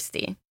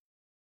University.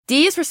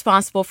 Dee is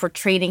responsible for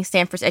training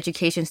Stanford's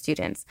education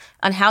students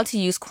on how to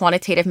use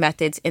quantitative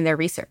methods in their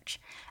research.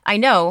 I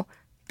know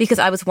because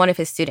I was one of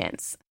his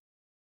students.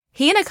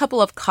 He and a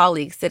couple of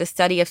colleagues did a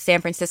study of San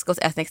Francisco's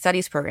ethnic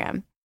studies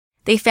program.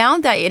 They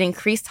found that it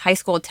increased high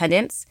school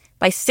attendance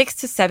by 6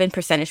 to 7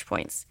 percentage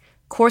points,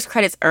 course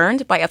credits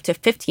earned by up to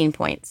 15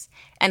 points,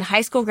 and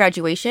high school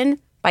graduation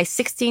by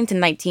 16 to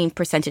 19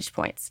 percentage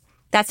points.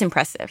 That's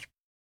impressive.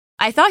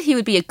 I thought he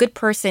would be a good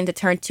person to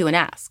turn to and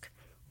ask,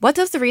 what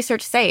does the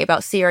research say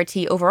about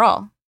CRT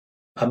overall?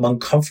 I'm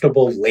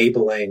uncomfortable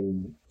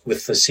labeling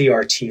with the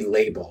CRT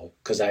label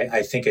because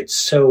I think it's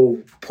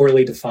so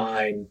poorly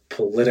defined,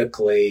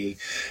 politically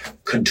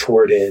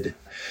contorted.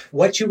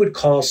 What you would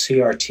call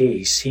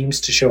CRT seems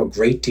to show a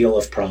great deal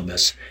of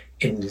promise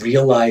in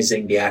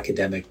realizing the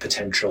academic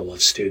potential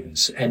of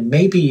students and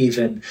maybe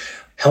even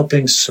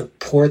helping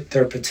support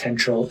their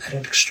potential at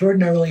an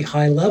extraordinarily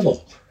high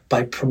level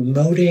by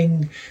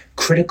promoting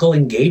critical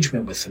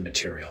engagement with the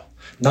material.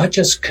 not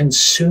just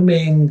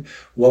consuming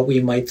what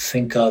we might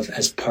think of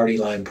as party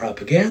line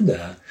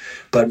propaganda,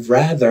 but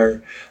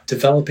rather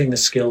developing the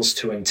skills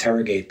to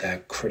interrogate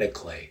that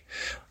critically.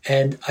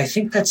 And I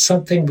think that's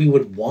something we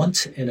would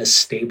want in a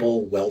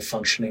stable,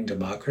 well-functioning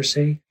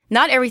democracy.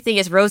 Not everything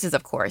is roses,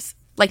 of course.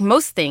 Like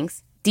most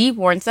things, Dee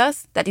warns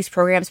us that these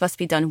programs must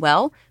be done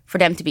well for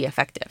them to be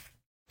effective.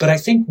 But I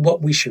think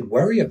what we should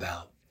worry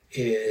about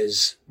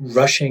is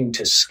rushing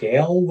to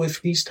scale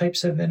with these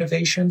types of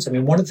innovations. I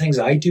mean, one of the things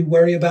I do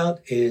worry about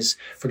is,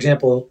 for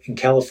example, in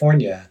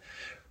California,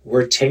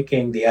 we're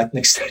taking the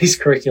ethnic studies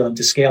curriculum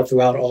to scale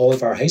throughout all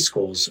of our high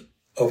schools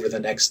over the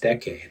next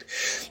decade.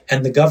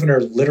 And the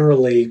governor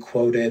literally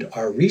quoted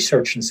our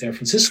research in San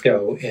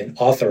Francisco in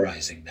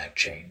authorizing that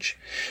change.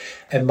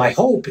 And my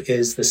hope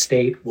is the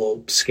state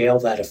will scale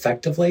that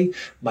effectively.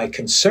 My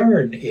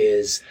concern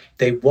is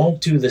they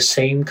won't do the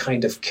same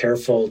kind of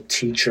careful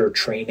teacher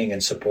training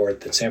and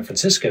support that San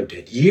Francisco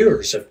did,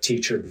 years of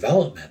teacher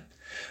development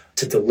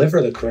to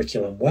deliver the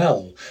curriculum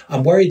well.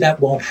 I'm worried that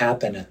won't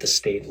happen at the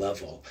state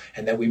level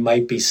and that we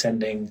might be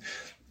sending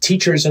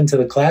teachers into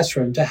the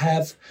classroom to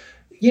have,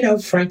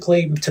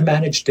 frankly, to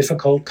manage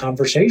difficult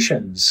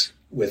conversations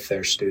with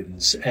their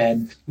students.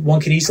 And one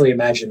could easily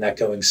imagine that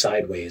going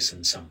sideways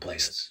in some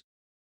places.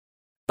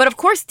 But of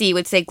course, Dee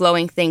would say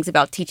glowing things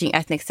about teaching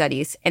ethnic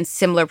studies and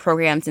similar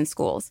programs in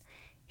schools.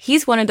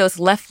 He's one of those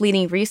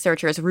left-leaning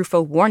researchers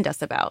Rufo warned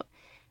us about.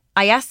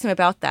 I asked him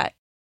about that.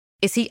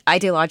 Is he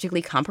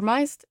ideologically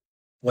compromised?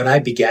 When I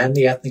began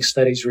the ethnic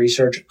studies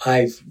research,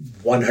 I've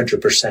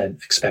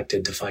 100%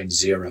 expected to find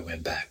zero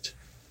impact.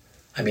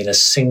 I mean, a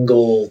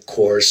single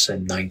course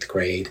in ninth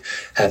grade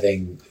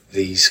having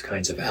these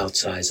kinds of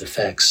outsized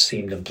effects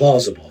seemed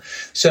implausible.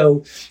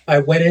 So I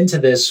went into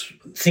this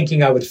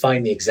thinking I would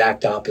find the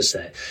exact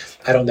opposite.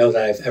 I don't know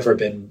that I've ever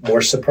been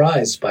more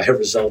surprised by a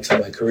result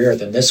in my career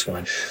than this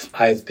one.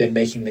 I've been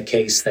making the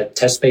case that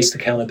test-based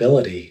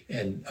accountability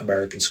in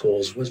American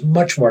schools was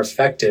much more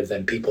effective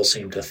than people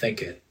seem to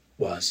think it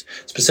was,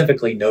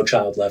 specifically No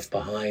Child Left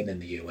Behind in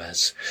the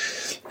U.S.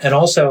 And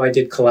also I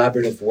did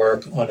collaborative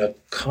work on a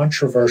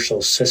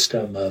controversial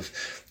system of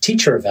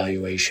teacher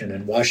evaluation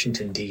in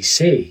Washington,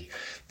 D.C.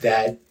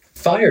 that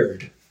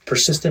fired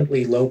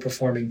persistently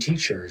low-performing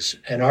teachers.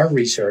 And our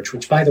research,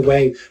 which, by the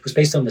way, was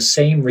based on the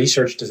same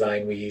research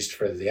design we used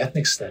for the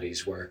ethnic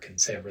studies work in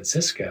San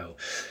Francisco,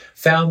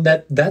 found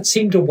that that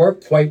seemed to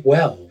work quite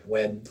well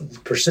when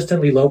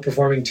persistently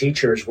low-performing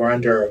teachers were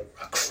under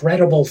a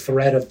credible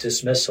threat of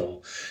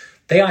dismissal.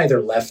 They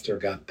either left or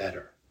got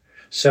better.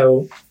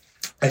 So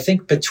I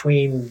think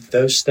between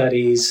those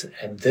studies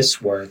and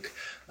this work,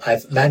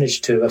 I've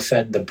managed to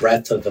offend the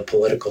breadth of the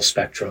political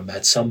spectrum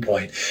at some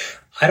point.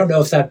 I don't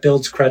know if that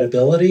builds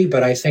credibility,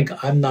 but I think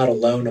I'm not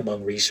alone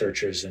among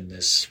researchers in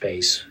this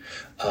space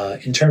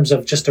in terms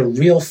of just a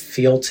real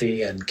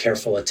fealty and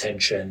careful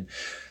attention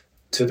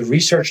to the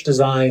research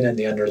design and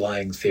the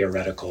underlying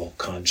theoretical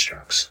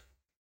constructs.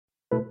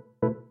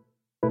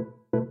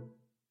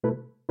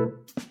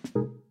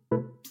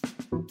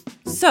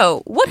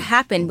 So, what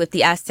happened with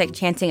the Aztec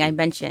chanting I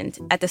mentioned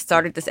at the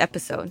start of this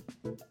episode?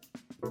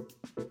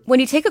 When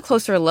you take a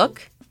closer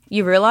look,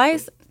 you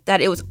realize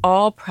that it was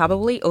all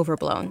probably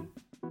overblown.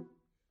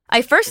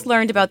 I first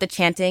learned about the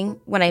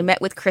chanting when I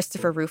met with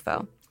Christopher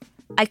Rufo.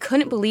 I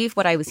couldn't believe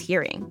what I was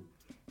hearing.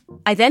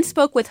 I then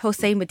spoke with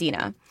Jose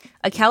Medina,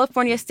 a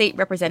California state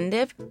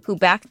representative who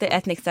backed the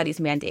ethnic studies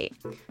mandate,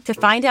 to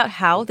find out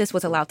how this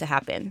was allowed to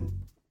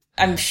happen.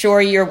 I'm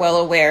sure you're well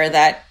aware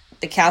that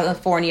the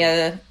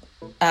California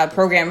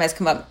program has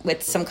come up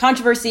with some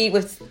controversy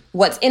with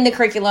what's in the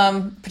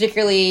curriculum,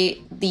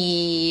 particularly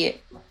the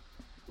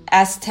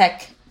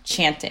Aztec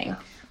chanting.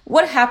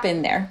 What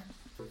happened there?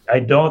 I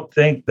don't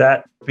think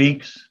that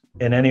speaks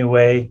in any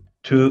way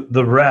to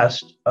the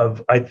rest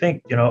of, I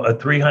think, a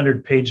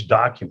 300-page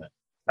document.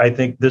 I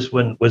think this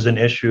one was an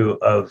issue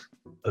of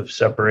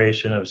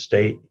separation of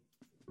state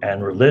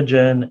and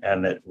religion,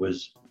 and it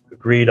was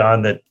agreed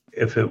on that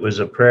if it was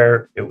a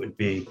prayer, it would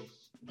be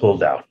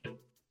pulled out.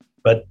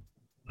 But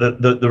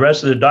the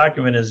rest of the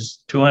document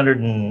is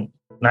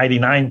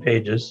 299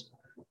 pages,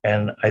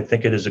 and I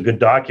think it is a good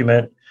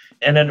document.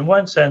 And in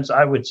one sense,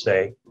 I would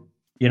say,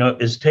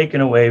 is taken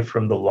away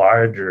from the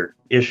larger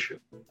issue.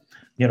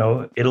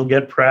 It'll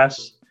get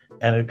press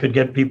and it could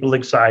get people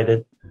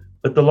excited.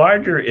 But the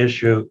larger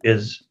issue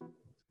is,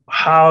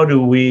 how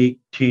do we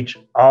teach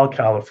all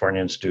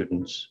Californian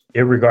students,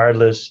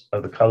 irregardless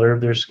of the color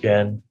of their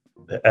skin,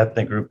 the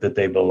ethnic group that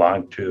they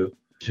belong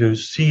to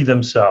see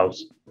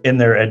themselves in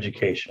their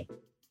education?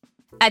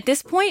 At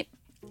this point,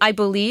 I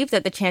believe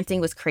that the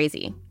chanting was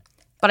crazy.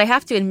 But I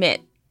have to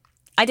admit,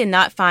 I did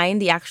not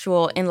find the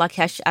actual In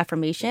Lakesh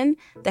affirmation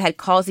that had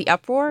caused the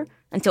uproar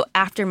until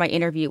after my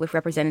interview with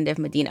Representative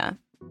Medina.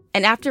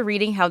 And after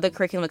reading how the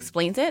curriculum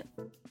explains it,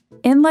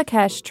 In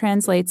Lakesh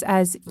translates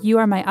as "you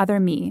are my other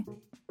me,"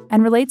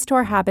 and relates to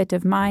our habit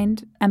of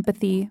mind,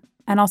 empathy,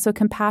 and also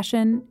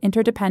compassion,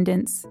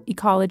 interdependence,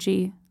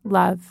 ecology,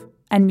 love,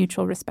 and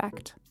mutual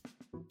respect.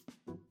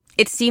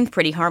 It seemed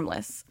pretty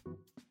harmless.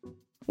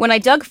 When I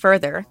dug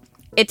further,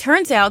 It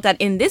turns out that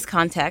in this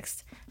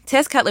context,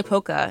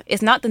 Tezcatlipoca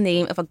is not the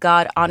name of a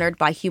god honored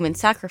by human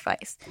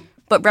sacrifice,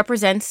 but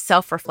represents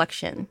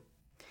self-reflection.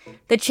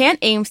 The chant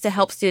aims to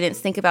help students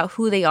think about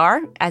who they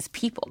are as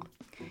people.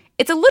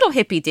 It's a little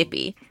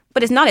hippy-dippy,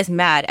 but it's not as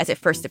mad as it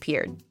first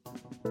appeared.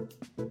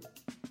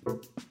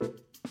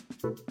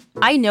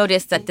 I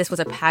noticed that this was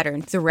a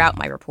pattern throughout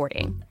my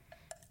reporting.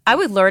 I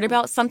would learn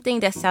about something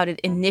that sounded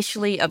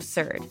initially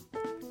absurd.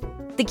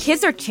 The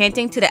kids are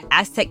chanting to the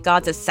Aztec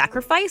gods of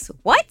sacrifice?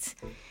 What?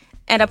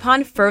 And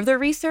upon further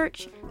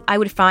research, I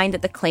would find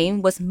that the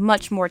claim was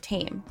much more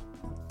tame.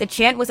 The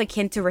chant was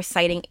akin to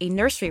reciting a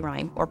nursery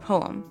rhyme or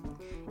poem.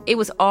 It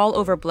was all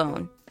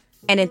overblown,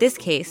 and in this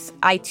case,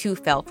 I too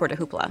fell for the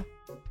hoopla.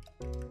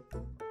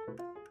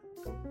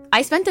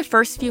 I spent the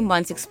first few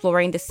months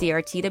exploring the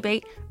CRT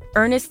debate,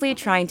 earnestly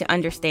trying to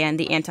understand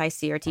the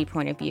anti-CRT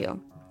point of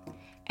view.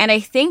 And I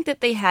think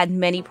that they had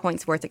many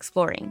points worth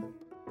exploring.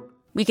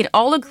 We can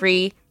all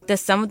agree that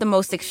some of the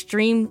most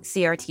extreme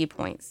CRT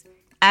points,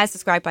 as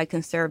described by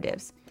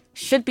conservatives,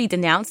 should be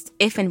denounced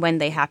if and when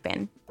they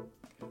happen.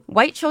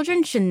 White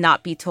children should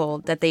not be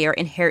told that they are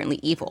inherently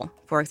evil,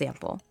 for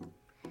example.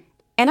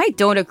 And I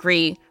don't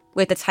agree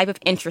with the type of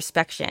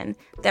introspection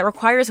that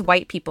requires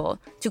white people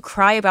to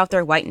cry about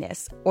their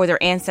whiteness or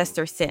their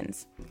ancestors'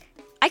 sins.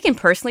 I can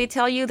personally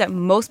tell you that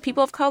most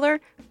people of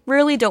color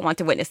really don't want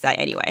to witness that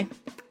anyway.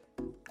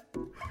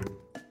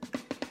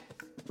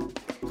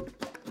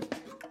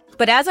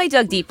 But as I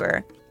dug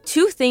deeper,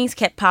 two things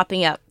kept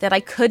popping up that I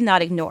could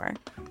not ignore.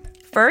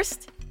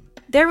 First,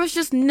 there was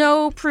just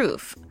no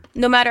proof,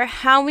 no matter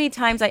how many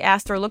times I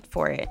asked or looked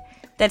for it,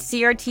 that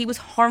CRT was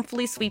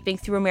harmfully sweeping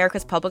through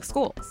America's public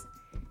schools.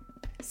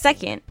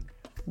 Second,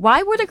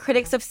 why were the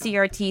critics of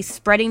CRT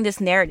spreading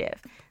this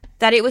narrative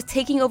that it was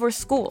taking over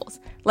schools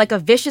like a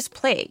vicious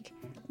plague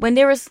when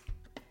there was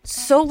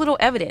so little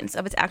evidence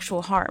of its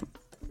actual harm?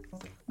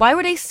 Why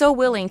were they so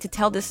willing to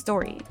tell this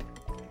story?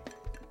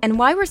 And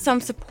why were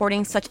some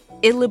supporting such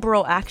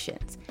illiberal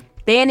actions,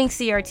 banning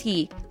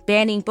CRT,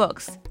 banning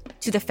books,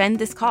 to defend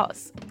this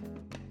cause?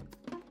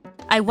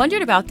 I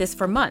wondered about this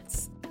for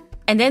months,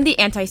 and then the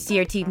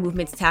anti-CRT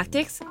movement's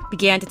tactics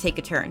began to take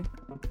a turn.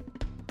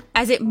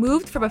 As it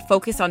moved from a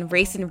focus on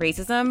race and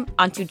racism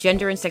onto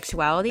gender and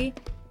sexuality,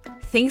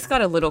 things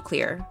got a little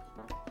clearer.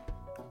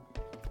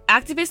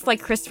 Activists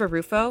like Christopher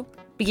Rufo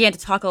began to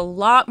talk a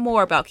lot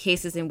more about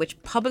cases in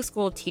which public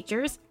school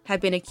teachers have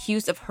been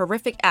accused of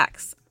horrific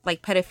acts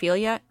like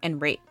pedophilia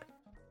and rape.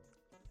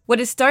 What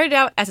had started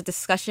out as a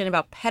discussion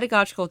about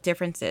pedagogical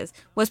differences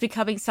was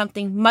becoming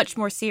something much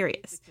more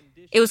serious.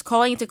 It was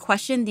calling into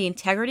question the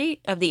integrity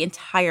of the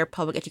entire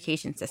public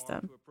education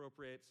system.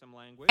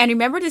 And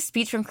remember the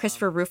speech from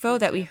Christopher Rufo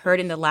that we heard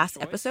in the last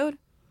episode?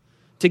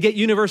 To get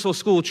universal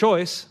school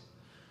choice,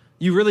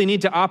 you really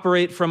need to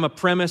operate from a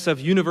premise of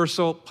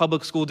universal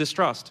public school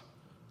distrust.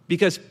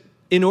 Because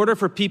in order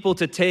for people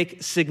to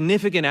take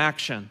significant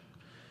action,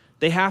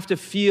 they have to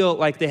feel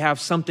like they have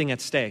something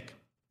at stake.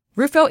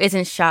 Rufo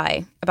isn't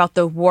shy about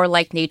the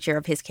warlike nature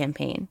of his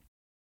campaign.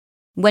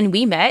 When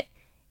we met,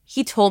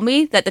 he told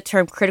me that the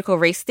term critical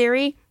race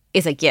theory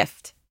is a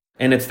gift.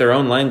 And it's their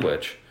own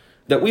language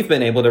that we've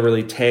been able to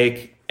really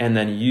take and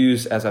then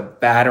use as a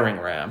battering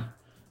ram,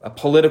 a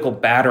political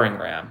battering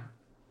ram,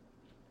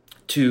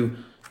 to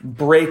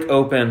break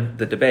open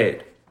the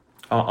debate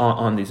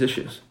on these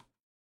issues.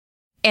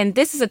 And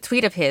this is a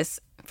tweet of his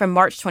from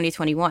March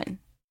 2021.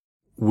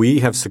 We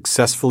have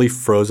successfully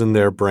frozen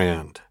their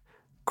brand,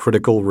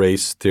 critical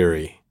race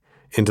theory,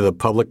 into the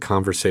public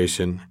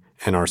conversation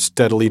and are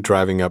steadily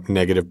driving up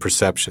negative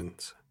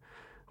perceptions.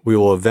 We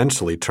will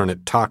eventually turn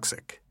it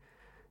toxic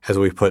as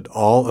we put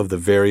all of the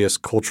various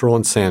cultural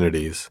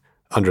insanities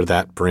under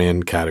that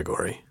brand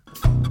category.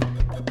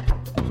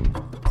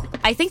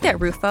 I think that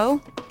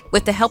Rufo,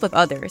 with the help of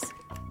others,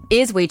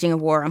 is waging a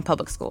war on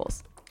public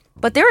schools.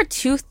 But there are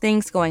two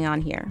things going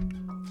on here.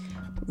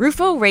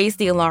 Rufo raised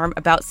the alarm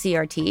about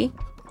CRT,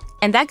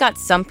 and that got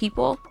some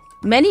people,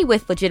 many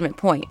with legitimate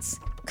points,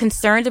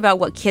 concerned about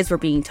what kids were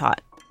being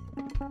taught.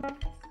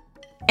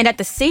 And at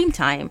the same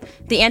time,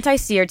 the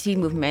anti-CRT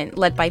movement,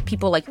 led by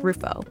people like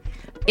Rufo,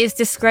 is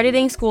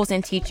discrediting schools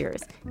and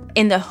teachers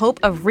in the hope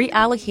of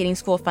reallocating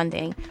school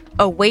funding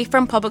away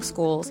from public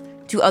schools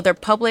to other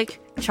public,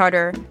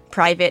 charter,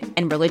 private,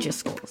 and religious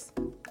schools.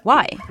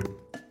 Why?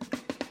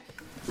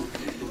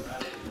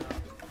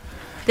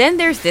 Then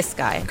there's this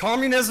guy.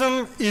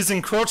 Communism is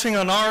encroaching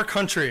on our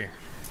country.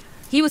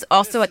 He was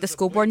also at the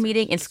school board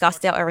meeting in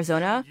Scottsdale,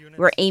 Arizona,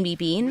 where Amy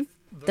Bean,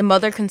 the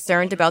mother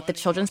concerned about the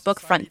children's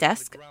book Front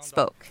Desk,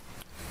 spoke.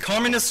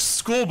 Communist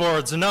school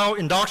boards are now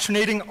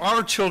indoctrinating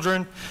our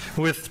children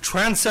with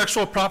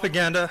transsexual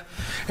propaganda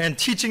and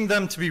teaching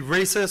them to be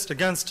racist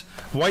against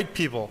white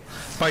people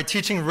by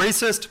teaching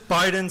racist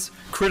Biden's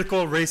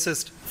critical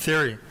racist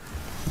theory.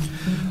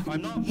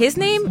 His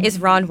name is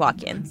Ron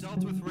Watkins.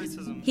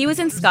 He was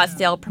in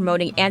Scottsdale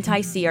promoting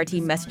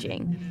anti-CRT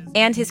messaging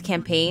and his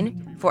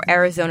campaign for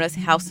Arizona's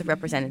House of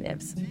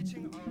Representatives.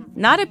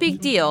 Not a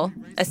big deal,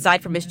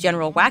 aside from his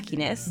general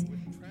wackiness,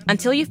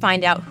 until you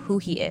find out who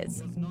he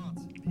is.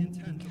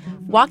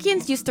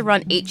 Watkins used to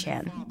run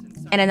 8chan,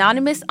 an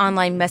anonymous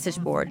online message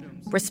board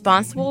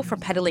responsible for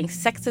peddling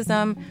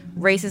sexism,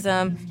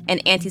 racism,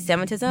 and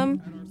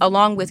anti-Semitism,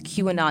 along with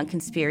QAnon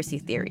conspiracy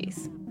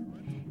theories.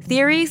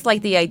 Theories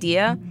like the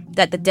idea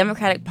that the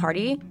Democratic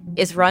Party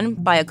is run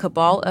by a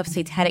cabal of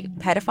satanic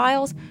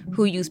pedophiles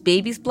who use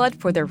baby's blood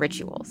for their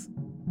rituals.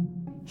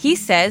 He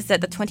says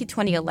that the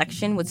 2020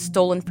 election was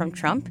stolen from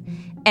Trump,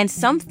 and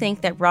some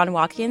think that Ron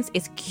Watkins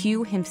is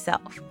Q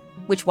himself,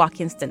 which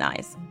Watkins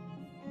denies.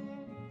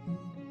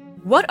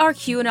 What are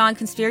QAnon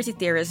conspiracy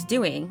theorists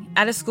doing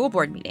at a school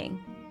board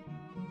meeting?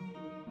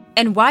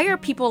 And why are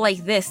people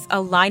like this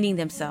aligning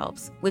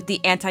themselves with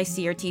the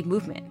anti-CRT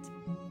movement?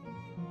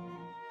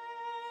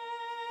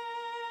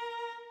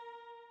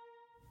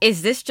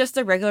 Is this just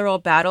a regular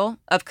old battle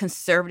of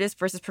conservatives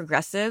versus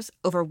progressives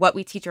over what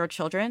we teach our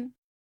children?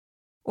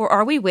 Or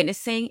are we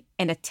witnessing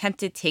an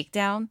attempted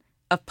takedown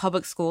of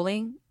public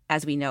schooling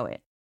as we know it?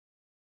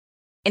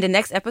 In the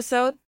next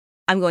episode,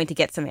 I'm going to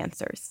get some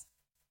answers.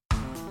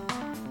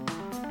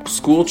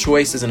 School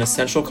choice is an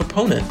essential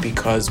component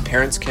because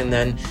parents can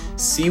then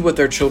see what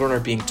their children are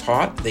being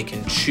taught. They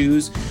can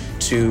choose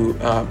to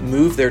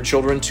move their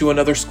children to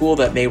another school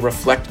that may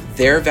reflect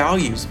their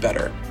values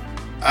better.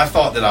 I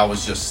thought that I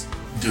was just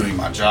doing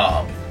my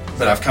job,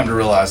 but I've come to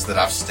realize that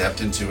I've stepped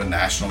into a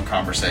national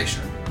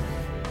conversation.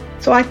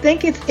 So I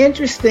think it's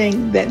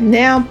interesting that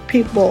now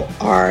people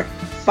are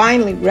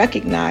finally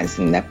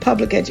recognizing that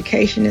public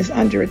education is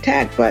under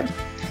attack, but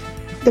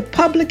the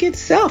public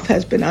itself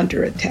has been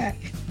under attack.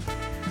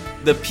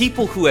 The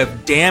people who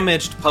have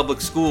damaged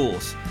public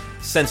schools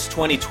since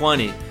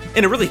 2020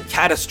 in a really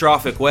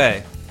catastrophic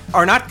way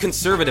are not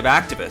conservative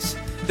activists.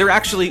 They're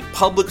actually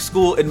public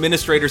school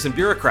administrators and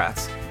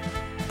bureaucrats.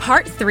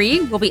 Part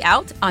 3 will be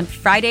out on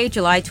Friday,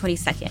 July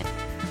 22nd.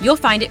 You'll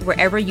find it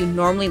wherever you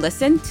normally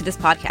listen to this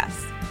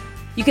podcast.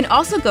 You can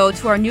also go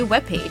to our new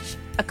webpage,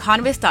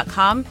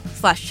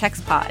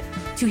 economist.com/chexpod,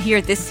 to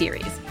hear this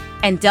series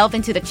and delve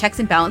into the Checks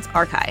and Balance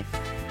archive.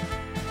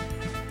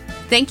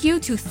 Thank you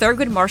to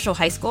Thurgood Marshall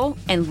High School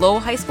and Lowell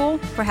High School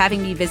for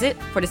having me visit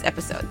for this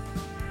episode.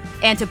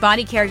 And to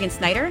Bonnie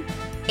Kerrigan-Snyder,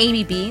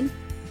 Amy Bean,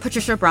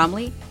 Patricia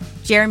Bromley,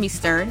 Jeremy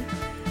Stern,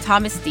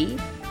 Thomas D.,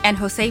 and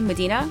Jose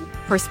Medina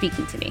for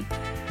speaking to me.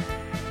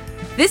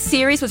 This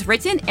series was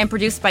written and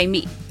produced by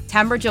me,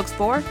 Tamara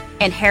Jokes-Bohr,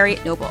 and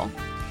Harriet Noble.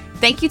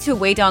 Thank you to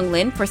Wei Dong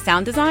Lin for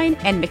sound design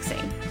and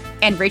mixing,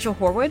 and Rachel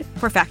Horwood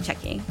for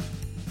fact-checking.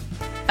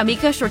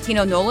 Amika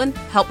Shortino-Nolan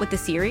helped with the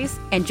series,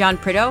 and John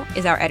Prideaux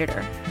is our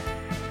editor.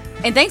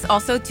 And thanks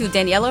also to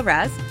Daniela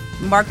Raz,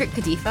 Margaret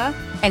Kadifa,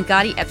 and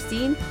Gadi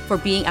Epstein for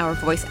being our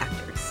voice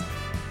actors.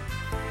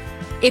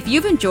 If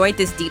you've enjoyed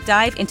this deep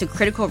dive into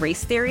critical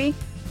race theory,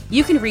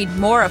 you can read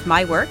more of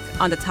my work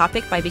on the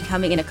topic by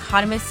becoming an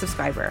Economist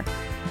subscriber.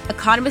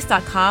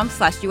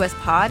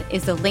 Economist.com/USPod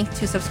is the link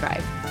to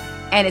subscribe,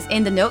 and it's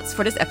in the notes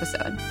for this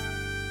episode.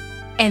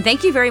 And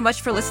thank you very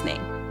much for listening.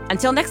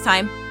 Until next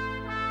time.